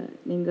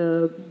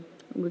 நீங்கள்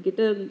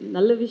உங்ககிட்ட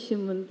நல்ல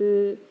விஷயம் வந்து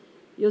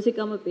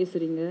யோசிக்காமல்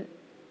பேசுகிறீங்க.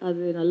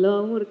 அது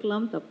நல்லாவும்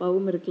இருக்கலாம்,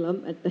 தப்பாகவும் இருக்கலாம்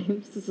அட்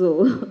டைம்ஸ். ஸோ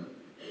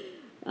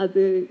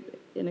அது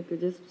எனக்கு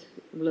ஜஸ்ட்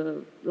உங்களை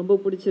ரொம்ப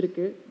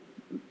பிடிச்சிருக்கு.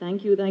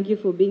 Thank you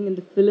for being in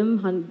the film.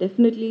 And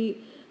definitely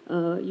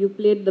you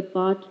plate the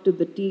part to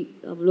the tea.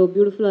 அவ்வளோ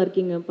பியூட்டிஃபுல்லாக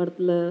இருக்கீங்க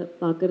படத்தில்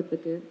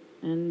பார்க்குறதுக்கு.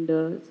 அண்ட்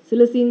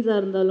சில சீன்ஸாக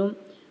இருந்தாலும்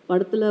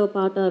படத்தில்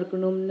பாட்டாக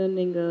இருக்கணும்னு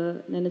நீங்கள்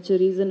நினச்ச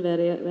ரீசன்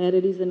வேறு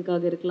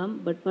ரீசனுக்காக இருக்கலாம்.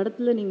 பட்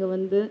படத்தில் நீங்கள்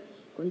வந்து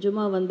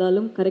கொஞ்சமாக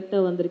வந்தாலும்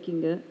கரெக்டாக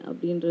வந்திருக்கீங்க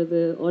அப்படின்றது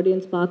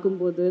ஆடியன்ஸ்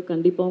பார்க்கும்போது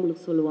கண்டிப்பாக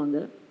உங்களுக்கு சொல்லுவாங்க.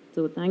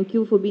 So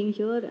thank you for being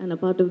here and a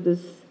part of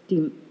this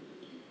team.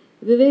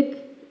 Vivek,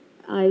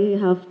 I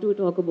have to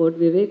talk about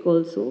Vivek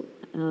also.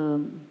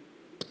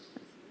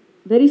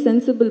 Very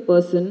sensible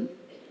person,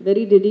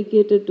 very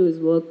dedicated to his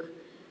work.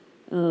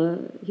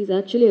 He's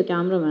actually a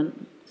cameraman.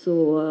 So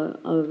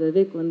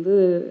Vivek வந்து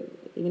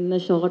என்ன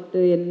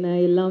short என்ன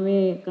எல்லாமே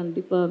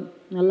கண்டிப்பாக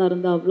நல்லா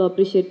இருந்தால் அவ்வளோ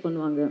appreciate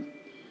பண்ணுவாங்க.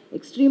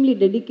 Extremely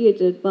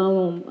dedicated.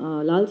 பாவம்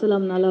லால்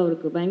சலாம்னால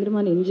அவருக்கு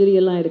பயங்கரமான இன்ஜுரி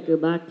எல்லாம்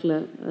இருக்குது பேக்கில்.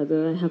 அது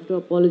I have to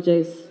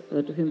apologise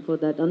to him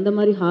for that. அந்த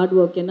மாதிரி ஹார்ட்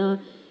ஒர்க். ஏன்னா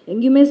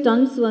எங்கேயுமே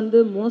ஸ்டன்ட்ஸ் வந்து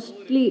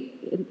மோஸ்ட்லி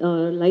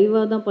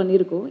லைவாக தான்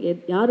பண்ணியிருக்கோம்.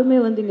 யாருமே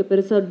வந்து இங்கே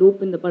பெருசாக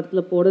டூப் இந்த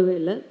படத்தில் போடவே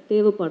இல்லை,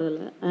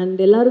 தேவைப்படலை. அண்ட்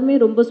எல்லாருமே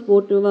ரொம்ப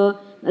ஸ்போர்ட்டிவாக,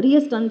 நிறைய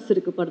ஸ்டன்ட்ஸ்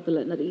இருக்குது படத்தில்,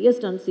 நிறைய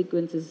ஸ்டன்ட்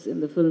சீக்வன்சஸ்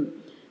இந்த ஃபில்ம்.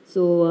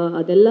 ஸோ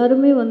அது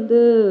எல்லாருமே வந்து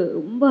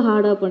ரொம்ப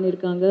ஹார்டாக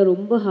பண்ணியிருக்காங்க.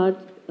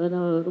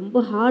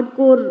 ரொம்ப ஹார்ட்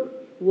கோர்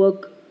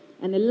ஒர்க்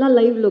அண்ட் எல்லாம்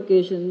live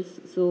locations.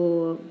 So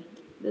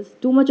there's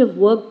too much of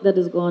work that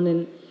is gone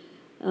in.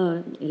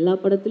 எல்லா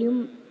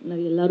படத்துலையும்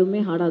எல்லாருமே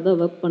ஹார்டாக தான்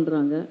ஒர்க்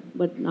பண்ணுறாங்க.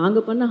 பட்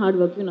நாங்கள் பண்ண ஹார்ட்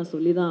ஒர்க்கையும் நான்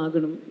சொல்லி தான்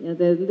ஆகணும்.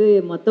 அதை வந்து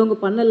மற்றவங்க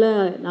பண்ணலை,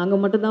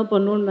 நாங்கள் மட்டும் தான்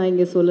பண்ணோன்னு நான்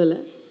இங்கே சொல்லலை.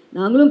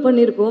 நாங்களும்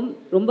பண்ணியிருக்கோம்,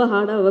 ரொம்ப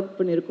ஹார்டாக ஒர்க்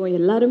பண்ணியிருக்கோம்.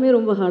 எல்லாருமே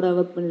ரொம்ப ஹார்டாக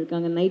ஒர்க்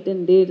பண்ணியிருக்காங்க. Night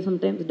and day,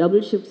 sometimes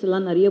double shifts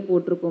எல்லாம் நிறைய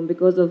போட்டிருக்கோம்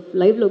பிகாஸ் ஆஃப்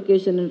லைவ்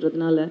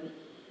லொக்கேஷன்ன்றதுனால.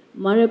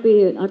 மழை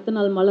பெய்ய அடுத்த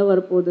நாள் மழை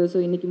வரப்போகுது, ஸோ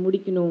இன்றைக்கி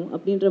முடிக்கணும்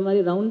அப்படின்ற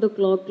மாதிரி ரவுண்ட் த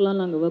கிளாக்லாம்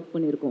நாங்கள் ஒர்க்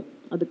பண்ணியிருக்கோம்.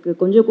 அதுக்கு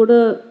கொஞ்சம் கூட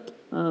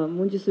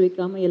மூஞ்சி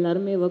சுழிக்காமல்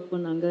எல்லாருமே ஒர்க்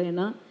பண்ணாங்க.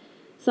 ஏன்னா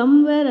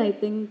சம்வேர் ஐ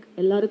திங்க்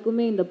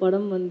எல்லாருக்குமே இந்த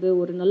படம் வந்து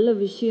ஒரு நல்ல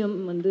விஷயம்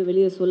வந்து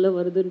வெளியே சொல்ல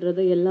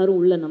வருதுன்றதை எல்லாரும்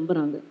உள்ளே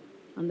நம்புகிறாங்க.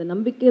 அந்த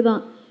நம்பிக்கை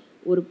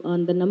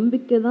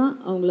தான்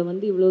அவங்கள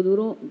வந்து இவ்வளோ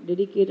தூரம்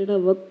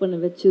டெடிக்கேட்டடாக ஒர்க் பண்ண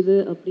வச்சுது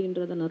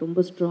அப்படின்றத நான் ரொம்ப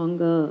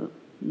ஸ்ட்ராங்காக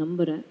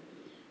நம்புகிறேன்.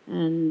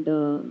 And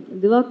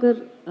Diwakar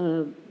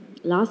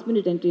last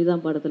minute entry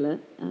தான் படத்தில்.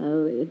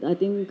 ஐ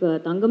திங்க்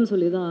தங்கம்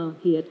சொல்லி தான்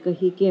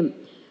ஹீ கேம்.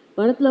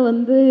 படத்தில்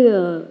வந்து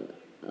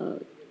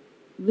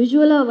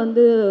விஷுவலாக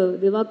வந்து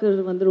திவாகர்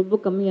வந்து ரொம்ப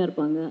கம்மியாக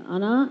இருப்பாங்க.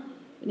 ஆனால்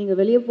நீங்கள்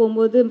வெளியே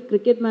போகும்போது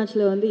கிரிக்கெட்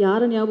மேட்ச்சில் வந்து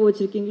யாரை ஞாபகம்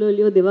வச்சுருக்கீங்களோ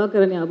இல்லையோ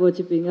திவாகரை ஞாபகம்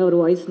வச்சுப்பீங்க அவர்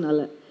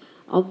வாய்ஸ்னால்.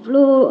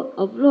 அவ்வளோ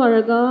அவ்வளோ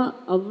அழகாக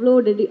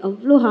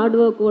அவ்வளோ ஹார்ட்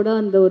ஒர்க்கோட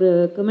அந்த ஒரு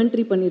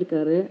கமெண்ட்ரி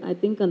பண்ணியிருக்காரு. ஐ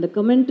திங்க் அந்த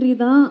கமெண்ட்ரி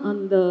தான்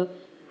அந்த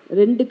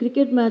 2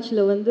 கிரிக்கெட்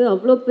மேட்ச்சில் வந்து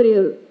அவ்வளோ பெரிய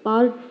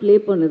பார்ட் ப்ளே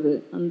பண்ணுது.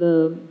 அந்த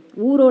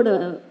ஊரோட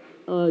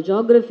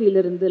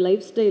ஜாகிரஃபியிலேருந்து,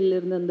 லைஃப்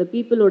ஸ்டைல்லேருந்து, அந்த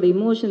பீப்புளோட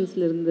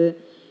இமோஷன்ஸ்லேருந்து,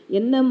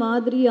 என்ன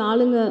மாதிரி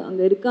ஆளுங்க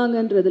அங்கே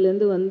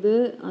இருக்காங்கன்றதுலேருந்து வந்து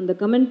அந்த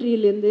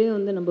கமெண்ட்ரியிலேருந்தே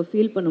வந்து நம்ம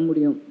ஃபீல் பண்ண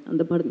முடியும்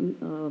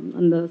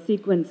அந்த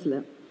சீக்வென்ஸில்.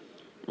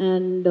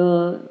 அண்ட்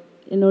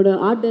என்னோட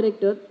art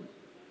director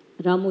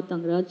Ramu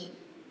Thangaraj,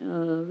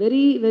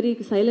 very very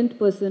silent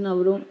person.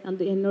 அவரும்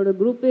என்னோடய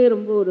குரூப்பே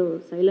ரொம்ப ஒரு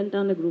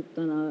சைலண்ட்டான குரூப்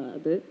தான்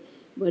அது.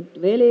 பட்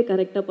வேலையை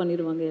கரெக்டாக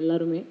பண்ணிடுவாங்க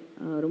எல்லாருமே.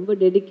 ரொம்ப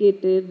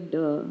டெடிக்கேட்டட்,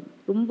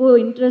 ரொம்ப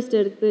இன்ட்ரெஸ்ட்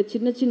எடுத்து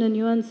சின்ன சின்ன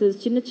நியூஆன்சஸ்,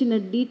 சின்ன சின்ன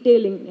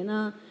டீட்டெயிலிங். ஏன்னா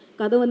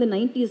கதை வந்து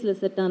 90s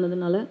செட்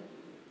ஆனதுனால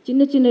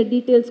சின்ன சின்ன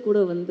டீட்டெயில்ஸ் கூட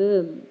வந்து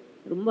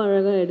ரொம்ப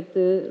அழகாக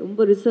எடுத்து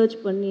ரொம்ப ரிசர்ச்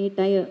பண்ணி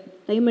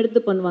டைம் எடுத்து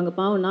பண்ணுவாங்க.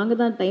 பாவம் நாங்கள்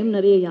தான் டைம்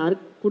நிறைய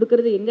யாருக்கு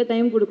கொடுக்குறது, எங்கே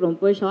டைம் கொடுக்குறோம்?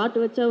 போய் ஷார்ட்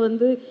வச்சா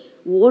வந்து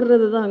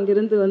ஓடுறது தான்,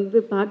 அங்கேருந்து வந்து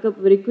பேக்கப்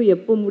வரைக்கும்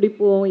எப்போ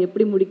முடிப்போம்,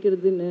 எப்படி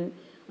முடிக்கிறதுன்னு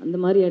அந்த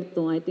மாதிரி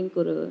எடுத்தோம். ஐ திங்க்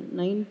ஒரு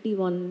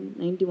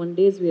 91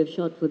 days we have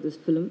shot for this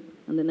film.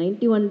 அந்த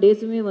 91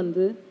 days-உமே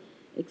வந்து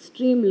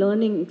எக்ஸ்ட்ரீம்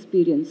லேர்னிங்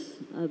எக்ஸ்பீரியன்ஸ்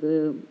அது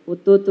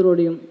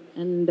ஒருத்தரோடையும்.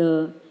 அண்ட்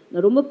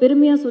நான் ரொம்ப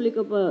பெருமையாக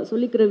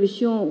சொல்லிக்கிற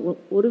விஷயம்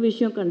ஒரு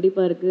விஷயம்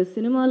கண்டிப்பாக இருக்குது.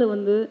 சினிமாவில்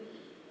வந்து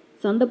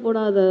சண்டை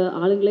போடாத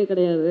ஆளுங்களே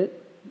கிடையாது,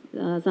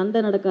 சண்டை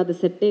நடக்காத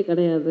செட்டே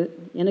கிடையாது.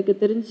 எனக்கு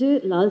தெரிஞ்சு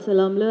லால்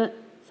சலாமில்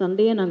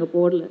சண்டையே நாங்கள்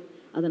போடல.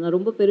 அதை நான்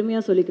ரொம்ப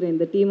பெருமையாக சொல்லிக்கிறேன்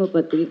இந்த டீமை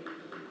பற்றி.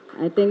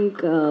 ஐ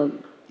திங்க்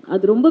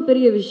அது ரொம்ப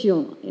பெரிய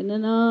விஷயம்.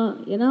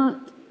 ஏன்னா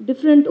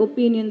different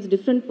opinions,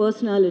 different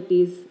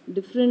personalities,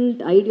 different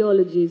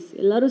ideologies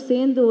எல்லோரும்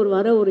சேர்ந்து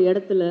ஒரு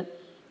இடத்துல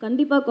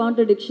கண்டிப்பாக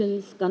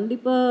கான்ட்ரடிக்ஷன்ஸ்,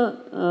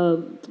 கண்டிப்பாக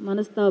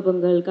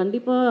மனஸ்தாபங்கள்,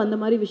 கண்டிப்பாக அந்த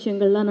மாதிரி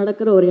விஷயங்கள்லாம்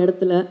நடக்கிற ஒரு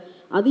இடத்துல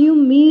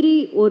அதையும் மீறி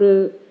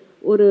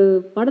ஒரு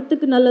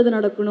படத்துக்கு நல்லது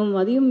நடக்கணும்,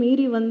 அதையும்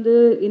மீறி வந்து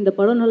இந்த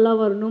படம் நல்லா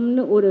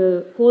வரணும்னு ஒரு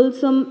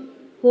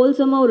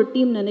ஹோல்சமாக ஒரு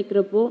டீம்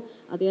நினைக்கிறப்போ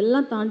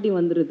அதையெல்லாம் தாண்டி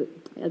வந்துடுது.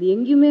 அது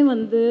எங்கேயுமே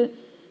வந்து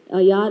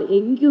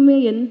எங்கேயுமே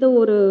எந்த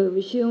ஒரு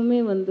விஷயமுமே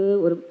வந்து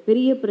ஒரு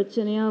பெரிய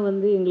பிரச்சனையாக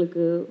வந்து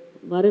எங்களுக்கு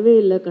வரவே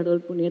இல்லை.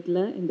 கடவுள்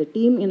புண்ணியத்தில் இந்த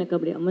டீம் எனக்கு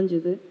அப்படி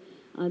அமைஞ்சுது.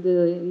 அது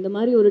இந்த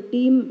மாதிரி ஒரு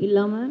டீம்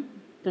இல்லாமல்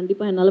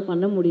கண்டிப்பாக என்னால்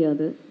பண்ண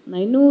முடியாது.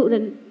 நான் இன்னும்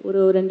ஒரு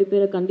 2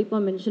 பேரை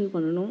கண்டிப்பாக மென்ஷன்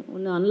பண்ணணும்.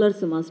 ஒன்று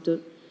அன்லர்ஸ் மாஸ்டர்,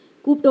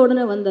 கூப்பிட்ட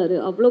உடனே வந்தார்.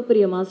 அவ்வளோ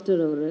பெரிய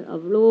மாஸ்டர் அவர்,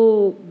 அவ்வளோ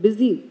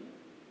பிஸி.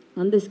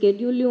 அந்த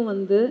ஸ்கெட்யூல்லையும்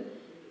வந்து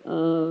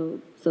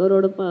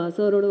சாரோட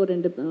ஒரு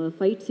 2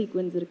 ஃபைட்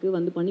சீக்வன்ஸ் இருக்குது,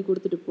 வந்து பண்ணி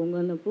கொடுத்துட்டு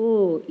போங்கன்னப்போ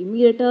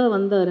இம்மீடியட்டாக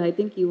வந்தார். I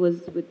think he was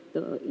with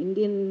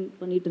Indian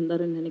பண்ணிகிட்டு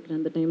இருந்தாருன்னு நினைக்கிறேன்.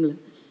 அந்த டைமில்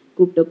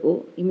கூப்பிட்டப்போ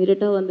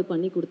இம்மீடியட்டாக வந்து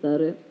பண்ணி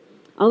கொடுத்தாரு.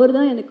 அவர்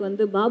தான் எனக்கு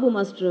வந்து பாபு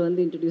மாஸ்டரை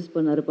வந்து இன்ட்ரடியூஸ்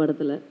பண்ணார்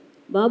படத்தில்.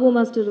 பாபு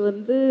மாஸ்டர்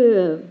வந்து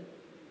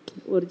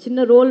ஒரு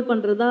சின்ன ரோல்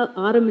பண்ணுறதா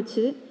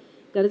ஆரம்பித்து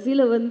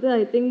கடைசியில் வந்து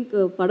ஐ திங்க்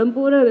படம்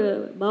பூரா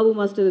பாபு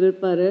மாஸ்டர்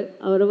இருப்பார்.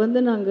 அவரை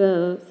வந்து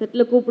நாங்கள்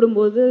செட்டில்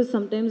கூப்பிடும்போது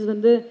சம்டைம்ஸ்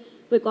வந்து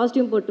போய்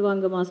காஸ்டியூம் போட்டு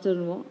வாங்க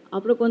மாஸ்டர்னுவோம்.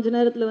 அப்புறம் கொஞ்ச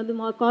நேரத்தில் வந்து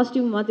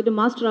காஸ்டியூம் மாற்றிட்டு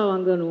மாஸ்டராக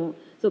வாங்கணுவோம்.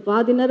 ஸோ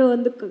பாதி நேரம்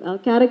வந்து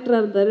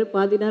கேரக்டராக இருந்தார்,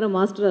 பாதி நேரம்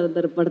மாஸ்டராக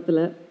இருந்தார்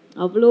படத்தில்.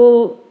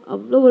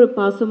 அவ்வளோ ஒரு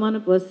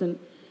பாசமான பர்சன்.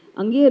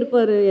 அங்கேயே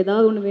இருப்பார்.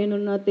 ஏதாவது ஒன்று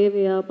வேணும்னா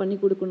தேவையா பண்ணி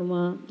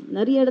கொடுக்கணுமா.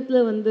 நிறைய இடத்துல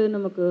வந்து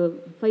நமக்கு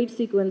ஃபைட்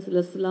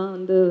சீக்வன்ஸ்லஸ்லாம்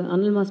வந்து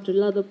அனில் மாஸ்டர்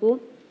இல்லாதப்போ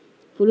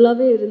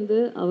ஃபுல்லாகவே இருந்து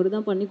அவர்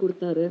தான் பண்ணி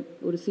கொடுத்தாரு.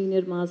 ஒரு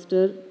சீனியர்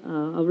மாஸ்டர்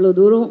அவ்வளோ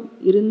தூரம்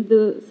இருந்து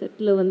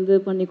செட்டில் வந்து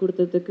பண்ணி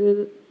கொடுத்ததுக்கு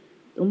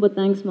ரொம்ப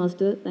thanks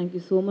master.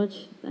 Thank you so much.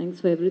 Thanks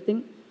for every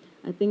thing.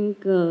 I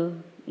think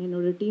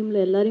என்னோடய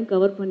டீமில் எல்லாரையும்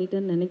கவர்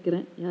பண்ணிட்டேன்னு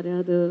நினைக்கிறேன்.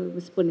 யாரையாவது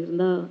மிஸ்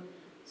பண்ணியிருந்தா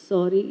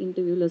சாரி.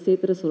 இன்டர்வியூவில்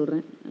சேர்த்துற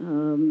சொல்கிறேன்.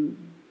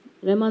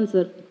 ரஹ்மான்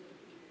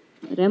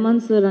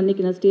சார்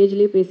அன்றைக்கி நான்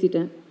ஸ்டேஜ்லேயே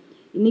பேசிட்டேன்.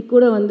 இன்றைக்கி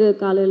கூட வந்து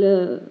காலையில்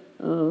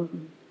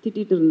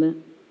திட்டிகிட்டு இருந்தேன்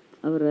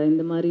அவரை.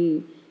 இந்த மாதிரி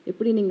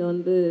எப்படி நீங்கள்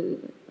வந்து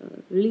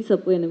ரிலீஸ்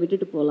அப்போ என்னை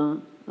விட்டுட்டு போகலாம்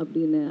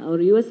அப்படின்னு.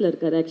 அவர் யூஎஸில்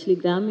இருக்கார், ஆக்சுவலி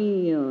கிராமி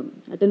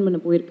அட்டன் பண்ண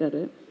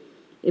போயிருக்காரு.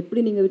 எப்படி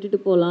நீங்கள் விட்டுட்டு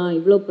போகலாம்,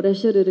 இவ்வளோ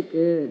ப்ரெஷர்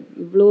இருக்குது,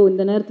 இவ்வளோ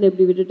இந்த நேரத்தில்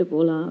எப்படி விட்டுட்டு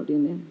போகலாம்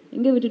அப்படின்னு.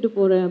 எங்கே விட்டுட்டு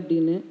போகிறேன்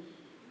அப்படின்னு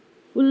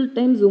ஃபுல்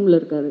டைம் ஜூமில்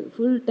இருக்கார்,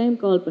 ஃபுல் டைம்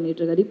கால்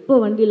பண்ணிகிட்ருக்காரு. இப்போ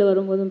வண்டியில்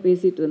வரும்போதும்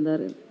பேசிகிட்டு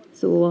இருந்தார்.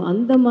 ஸோ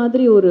அந்த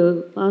மாதிரி ஒரு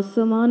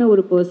பாசமான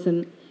ஒரு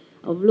பர்சன்.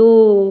 அவ்வளோ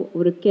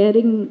ஒரு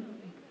கேரிங்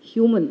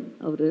ஹியூமன்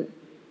அவர்.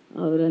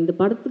 அவர் அந்த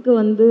படத்துக்கு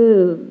வந்து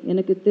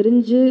எனக்கு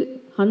தெரிஞ்சு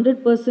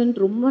 100%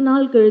 ரொம்ப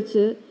நாள்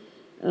கழித்து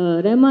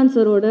ரஹ்மான்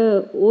சரோட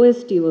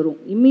ஓஎஸ்டி வரும்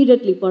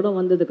இம்மீடியட்லி படம்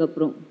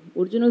வந்ததுக்கப்புறம்,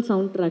 ஒரிஜினல்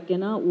சவுண்ட் ட்ராக்.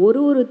 ஏன்னா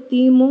ஒரு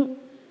தீமும்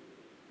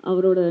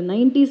அவரோட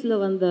 90s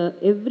வந்த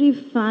எவ்ரி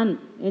ஃபேன்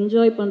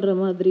என்ஜாய் பண்ணுற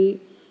மாதிரி.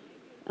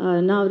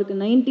 நான் அவருக்கு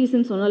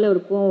 90ஸ்ன்னு சொன்னாலே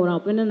அவர் கோவம் வரும்.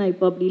 அப்போ என்ன நான்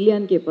இப்போ அப்படி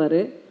இல்லையான்னு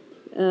கேட்பார்.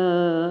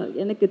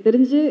 எனக்கு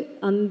தெரிஞ்சு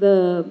அந்த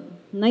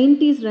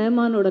 90s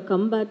ரஹ்மானோட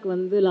கம்பேக்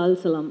வந்து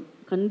லால் சலாம்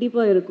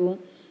கண்டிப்பாக இருக்கும்.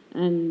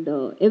 அண்ட்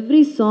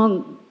எவ்ரி சாங்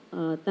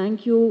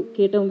தேங்க்யூ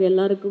கேட்டவங்க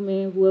எல்லாருக்குமே,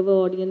 whoever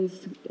audience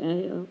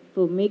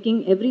for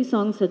making every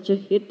song such a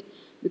hit.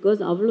 Because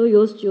அவ்வளோ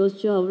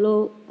யோசிச்சு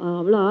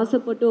அவ்வளோ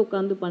ஆசைப்பட்டு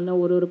உட்காந்து பண்ண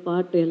ஒரு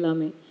பாட்டு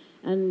எல்லாமே.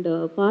 அண்ட்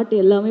பாட்டு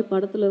எல்லாமே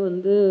படத்தில்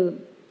வந்து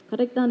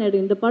கரெக்டான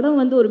இடம். இந்த படம்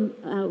வந்து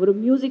ஒரு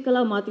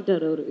மியூசிக்கலாக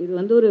மாற்றிட்டார் அவர்.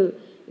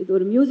 இது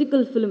ஒரு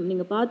மியூசிக்கல் ஃபிலிம்.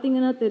 நீங்கள்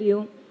பார்த்தீங்கன்னா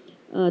தெரியும்,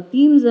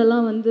 தீம்ஸ்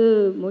எல்லாம் வந்து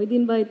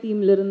மொய்தீன் பாய்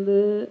தீம்லேருந்து,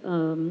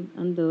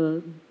 அந்த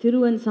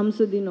திருவன்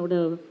சம்சுதீனோட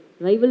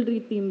ரைவல்ரி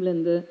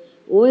தீம்லேருந்து,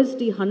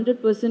 ஓஎஸ்டி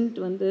 100%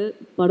 வந்து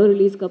படம்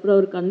ரிலீஸ்க்கு அப்புறம்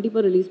அவர்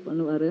கண்டிப்பாக ரிலீஸ்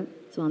பண்ணுவார்.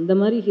 ஸோ அந்த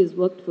மாதிரி he's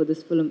work for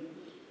this film.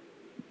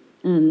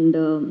 And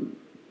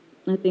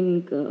I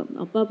think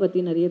அப்பா பற்றி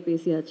நிறைய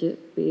பேசியாச்சு.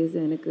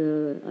 எனக்கு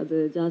அது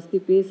ஜாஸ்தி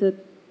பேச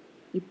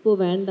இப்போ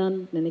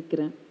வேண்டான்னு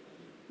நினைக்கிறேன்.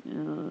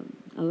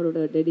 அவரோட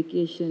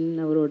டெடிகேஷன்,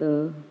 அவரோட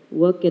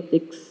ஒர்க்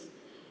எத்திக்ஸ்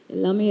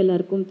எல்லாமே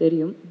எல்லாருக்கும்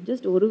தெரியும்.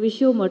 ஜஸ்ட் ஒரு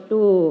விஷயம்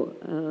மட்டும்,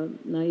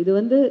 நான் இது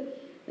வந்து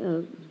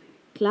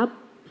கிளாப்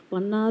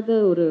பண்ணாத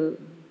ஒரு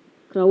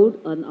க்ரௌட்,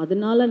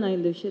 அதனால் நான்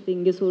இந்த விஷயத்தை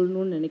இங்கே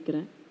சொல்லணும்னு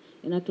நினைக்கிறேன்.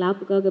 ஏன்னா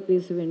கிளாப்புக்காக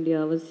பேச வேண்டிய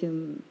அவசியம்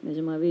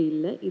நிஜமாகவே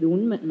இல்லை. இது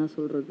உண்மை நான்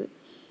சொல்கிறது.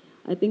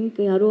 ஐ திங்க்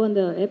யாரோ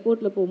அந்த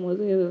ஏர்போர்ட்டில்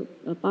போகும்போது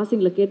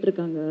பாசிங்கில்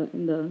கேட்டிருக்காங்க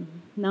இந்த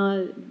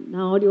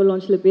நான் ஆடியோ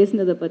லான்ச்சில்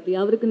பேசினதை பற்றி.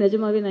 அவருக்கு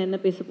நிஜமாகவே நான் என்ன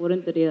பேச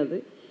போகிறேன்னு தெரியாது.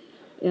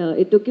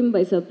 It took him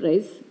by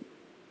surprise.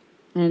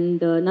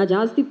 And நான்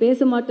ஜாஸ்தி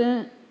பேச மாட்டேன்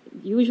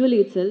யூஸ்வலி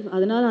இட் செல்ஃப்.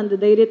 அதனால் அந்த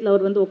தைரியத்தில்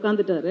அவர் வந்து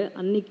உட்காந்துட்டார்.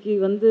 அன்றைக்கி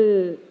வந்து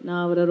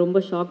நான் அவரை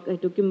ரொம்ப shock, I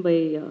took him by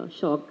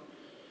shock.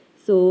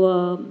 So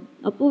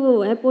அப்போது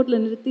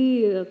ஏர்போர்ட்டில் நிறுத்தி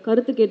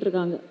கருத்து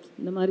கேட்டிருக்காங்க,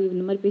 இந்த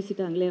மாதிரி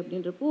பேசிட்டாங்களே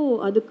அப்படின்றப்போ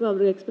அதுக்கு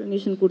அவர்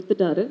எக்ஸ்ப்ளனேஷன்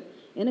கொடுத்துட்டாரு.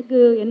 எனக்கு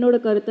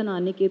என்னோடய கருத்தை நான்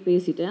அன்றைக்கே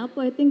பேசிட்டேன். அப்போ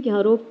ஐ திங்க்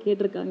யாரோ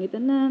கேட்டிருக்காங்க, இது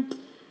என்ன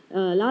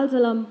லால்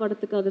சலாம்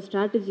படத்துக்காக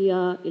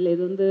ஸ்ட்ராட்டஜியா, இல்லை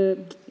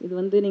இது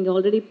வந்து நீங்கள்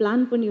ஆல்ரெடி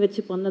பிளான் பண்ணி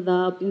வச்சு பண்ணதா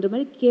அப்படின்ற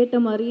மாதிரி கேட்ட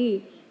மாதிரி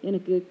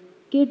எனக்கு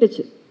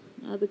கேட்டுச்சு.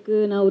 அதுக்கு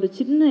நான் ஒரு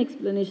சின்ன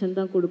எக்ஸ்ப்ளனேஷன்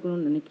தான்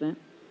கொடுக்கணும்னு நினைக்கிறேன்.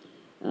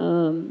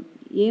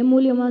 என்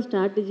மூலியமாக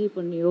ஸ்ட்ராட்டஜி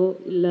பண்ணியோ,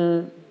 இல்லை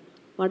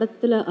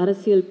படத்தில்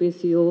அரசியல்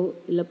பேசியோ,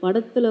 இல்லை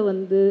படத்தில்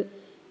வந்து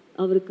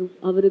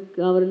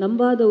அவர்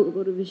நம்பாத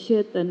ஒரு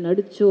விஷயத்தை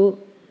நடித்தோ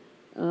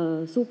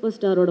சூப்பர்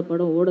ஸ்டாரோட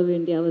படம் ஓட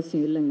வேண்டிய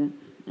அவசியம் இல்லைங்க.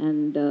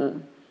 அண்ட்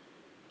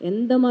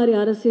எந்த மாதிரி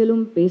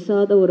அரசியலும்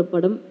பேசாத ஒரு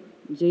படம்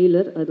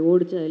ஜெயிலர், அது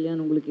ஓடிச்சா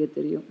இல்லையான்னு உங்களுக்கே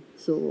தெரியும்.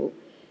 ஸோ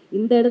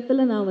இந்த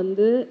இடத்துல நான்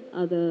வந்து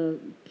அதை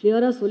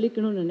கிளியராக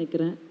சொல்லிக்கணும்னு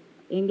நினைக்கிறேன்.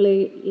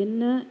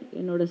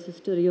 என்னோட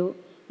சிஸ்டரையோ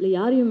இல்லை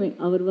யாரையுமே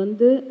அவர்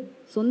வந்து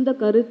சொந்த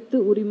கருத்து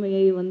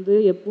உரிமையை வந்து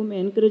எப்பவுமே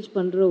என்கரேஜ்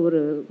பண்ணுற ஒரு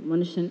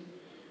மனுஷன்,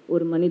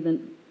 ஒரு மனிதன்.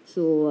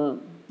 ஸோ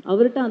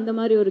அவர்கிட்ட அந்த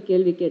மாதிரி ஒரு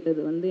கேள்வி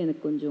கேட்டது வந்து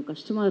எனக்கு கொஞ்சம்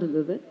கஷ்டமாக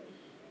இருந்தது.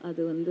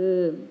 அது வந்து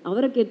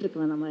அவரை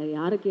கேட்டிருக்கலாம், நம்ம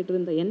யாரை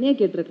கேட்டிருந்தா என்னையே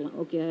கேட்டிருக்கலாம்,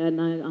 ஓகே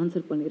நான்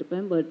ஆன்சர்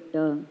பண்ணியிருப்பேன். பட்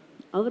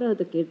அவரை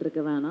அதை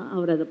கேட்டிருக்க வேணாம்.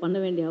 அவர் அதை பண்ண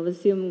வேண்டிய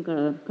அவசியம்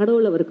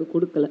கடவுள் அவருக்கு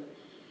கொடுக்கல.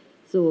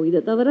 ஸோ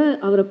இதை தவிர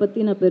அவரை பற்றி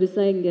நான்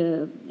பெருசாக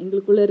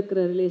எங்களுக்குள்ளே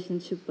இருக்கிற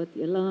ரிலேஷன்ஷிப் பற்றி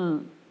எல்லாம்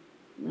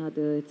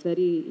அது இட்ஸ்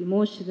வெரி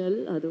இமோஷ்னல்.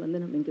 அது வந்து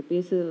நம்ம இங்கே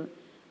பேச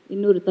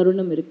இன்னொரு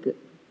தருணம் இருக்குது.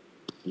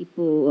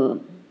 இப்போது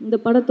இந்த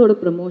படத்தோட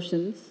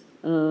ப்ரமோஷன்ஸ்,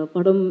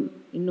 படம்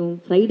இன்னும்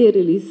ஃப்ரைடே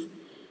ரிலீஸ்.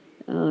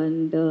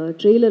 அண்ட்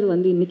ட்ரெய்லர்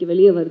வந்து இன்றைக்கி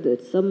வெளியே வருது.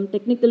 சம்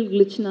டெக்னிக்கல்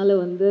கிளிச்னால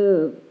வந்து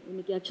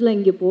இன்றைக்கி ஆக்சுவலாக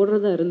இங்கே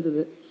போடுறதா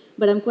இருந்தது.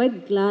 பட் ஐம் குவைட்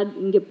கிளாட்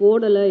இங்கே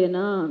போடலை.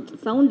 ஏன்னா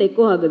சவுண்ட்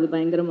எக்கோ ஆகுது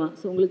பயங்கரமாக.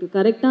 ஸோ உங்களுக்கு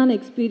கரெக்டான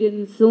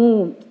எக்ஸ்பீரியன்ஸும்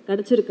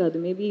கிடச்சிருக்காது.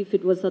 மேபி இஃப்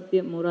இட் வாஸ்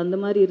சத்தியம் ஒரு அந்த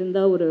மாதிரி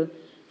இருந்தால் ஒரு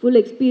ஃபுல்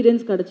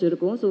எக்ஸ்பீரியன்ஸ்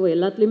கிடச்சிருக்கும். ஸோ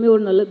எல்லாத்துலேயுமே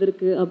ஒரு நல்லது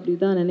இருக்குது அப்படி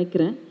தான்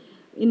நினைக்கிறேன்.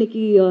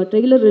 இன்றைக்கி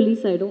ட்ரெய்லர்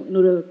ரிலீஸ் ஆகிடும்,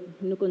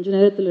 இன்னும் கொஞ்சம்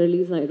நேரத்தில்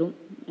ரிலீஸ் ஆகிடும்.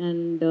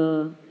 And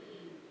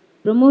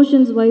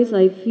promotions wise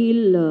I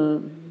feel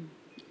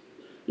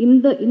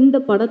இந்த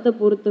படத்தை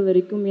பொறுத்த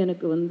வரைக்கும்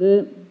எனக்கு வந்து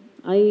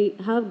I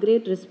have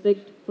great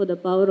respect for the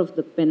power of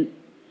the pen.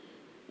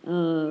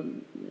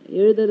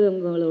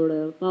 எழுதுறவங்களோட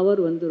power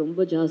வந்து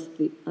ரொம்ப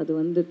ஜாஸ்தி. அது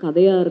வந்து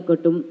கதையாக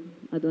இருக்கட்டும்,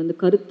 அது வந்து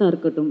கருத்தாக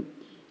இருக்கட்டும்,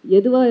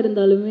 எதுவாக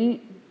இருந்தாலுமே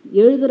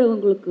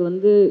எழுதுகிறவங்களுக்கு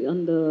வந்து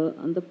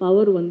அந்த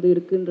பவர் வந்து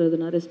இருக்குன்றது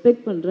நான்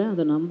ரெஸ்பெக்ட் பண்ணுறேன்,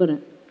 அதை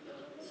நம்புகிறேன்.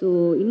 ஸோ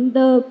இந்த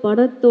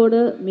படத்தோட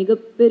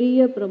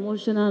மிகப்பெரிய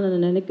ப்ரமோஷனாக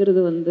நான்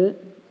நினைக்கிறது வந்து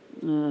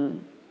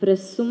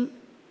ப்ரெஸ்ஸும்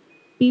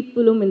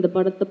பீப்புளும் இந்த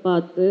படத்தை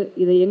பார்த்து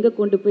இதை எங்கே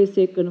கொண்டு போய்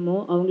சேர்க்கணுமோ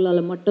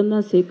அவங்களால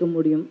மட்டும்தான் சேர்க்க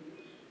முடியும்.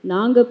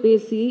 நாங்கள்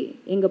பேசி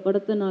எங்கள்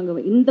படத்தை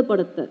இந்த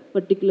படத்தை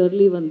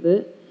பர்டிகுலர்லி வந்து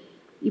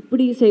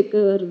இப்படி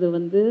சேர்க்கறது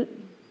வந்து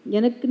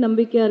எனக்கு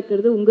நம்பிக்கையாக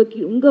இருக்கிறது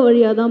உங்கள்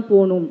வழியாக தான்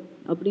போகணும்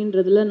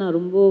அப்படின்றதுல நான்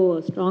ரொம்ப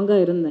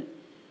ஸ்ட்ராங்காக இருந்தேன்.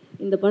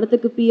 இந்த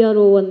படத்துக்கு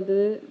பிஆர்ஓ வந்து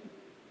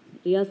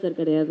ரியா சார்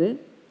கிடையாது,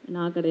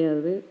 நான்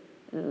கிடையாது,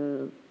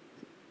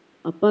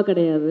 அப்பா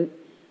கிடையாது,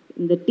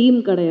 இந்த டீம்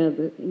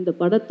கிடையாது. இந்த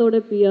படத்தோட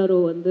பிஆர்ஓ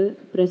வந்து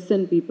ப்ரெஸ்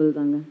அண்ட் பீப்புள்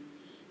தாங்க.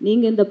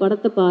 நீங்கள் இந்த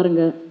படத்தை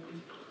பாருங்கள்.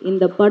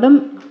 இந்த படம்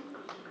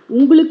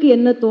உங்களுக்கு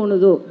என்ன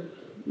தோணுதோ,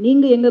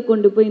 நீங்கள் எங்கே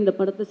கொண்டு போய் இந்த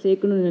படத்தை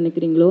சேர்க்கணும்னு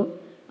நினைக்கிறீங்களோ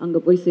அங்கே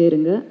போய்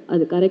சேருங்க.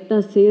 அது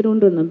கரெக்டாக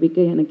சேருன்ற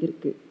நம்பிக்கை எனக்கு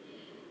இருக்குது.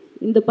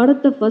 இந்த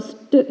படத்தை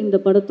ஃபஸ்ட்டு, இந்த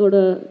படத்தோட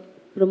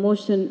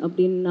ப்ரமோஷன்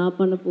அப்படின்னு நான்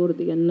பண்ண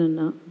போகிறது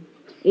என்னென்னா,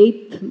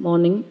 8th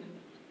மார்னிங்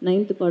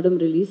 9th படம்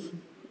ரிலீஸ்.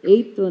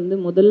 8th வந்து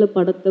முதல்ல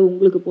படத்தை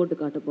உங்களுக்கு போட்டு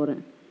காட்ட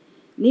போகிறேன்.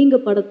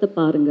 நீங்கள் படத்தை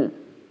பாருங்கள்.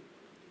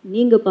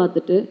 நீங்கள்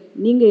பார்த்துட்டு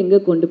நீங்கள் எங்கே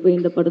கொண்டு போய்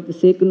இந்த படத்தை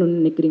சேர்க்கணும்னு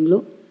நினைக்கிறீங்களோ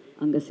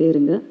அங்கே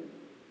சேருங்க.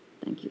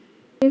 தேங்க்யூ.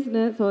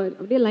 பேசினேன்,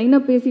 அப்படியே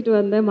லைனாக பேசிட்டு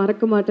வந்தேன்,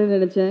 மறக்க மாட்டேன்னு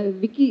நினச்சேன்.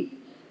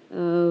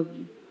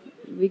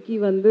 விக்கி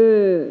வந்து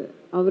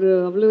அவர்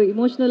அவ்வளோ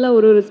இமோஷ்னலாக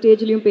ஒரு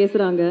ஸ்டேஜ்லேயும்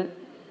பேசுகிறாங்க.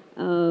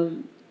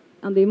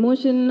 அந்த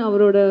எமோஷன்,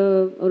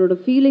 அவரோட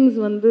ஃபீலிங்ஸ்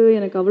வந்து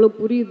எனக்கு அவ்வளோ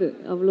புரியுது.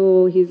 அவ்வளோ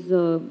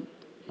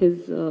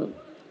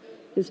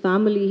his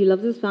family, he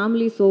loves his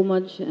family so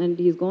much and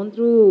he's gone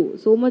through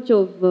so much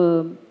of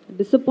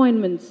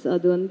disappointments.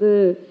 அது வந்து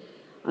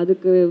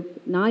அதுக்கு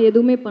நான்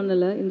எதுவுமே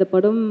பண்ணலை.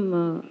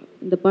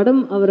 இந்த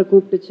படம் அவரை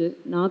கூப்பிட்டுச்சு,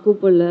 நான்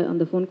கூப்பிடல.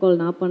 அந்த ஃபோன்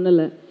கால் நான்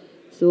பண்ணலை.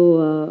 So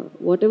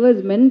what ever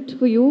is meant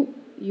for you,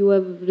 you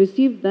have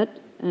receive that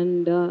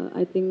and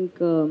I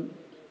think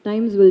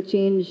times will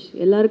change.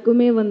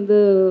 எல்லாருக்குமே வந்து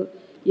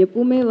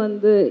எப்பவுமே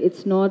வந்து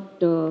இட்ஸ்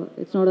நாட்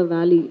அ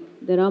வேலி.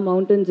 There are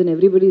mountains in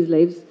everybody's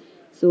lives.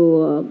 So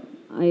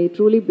I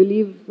truly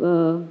believe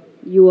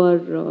you are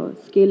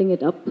scaling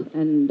it up,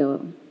 and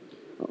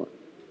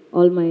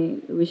all my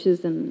wishes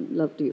and love to you.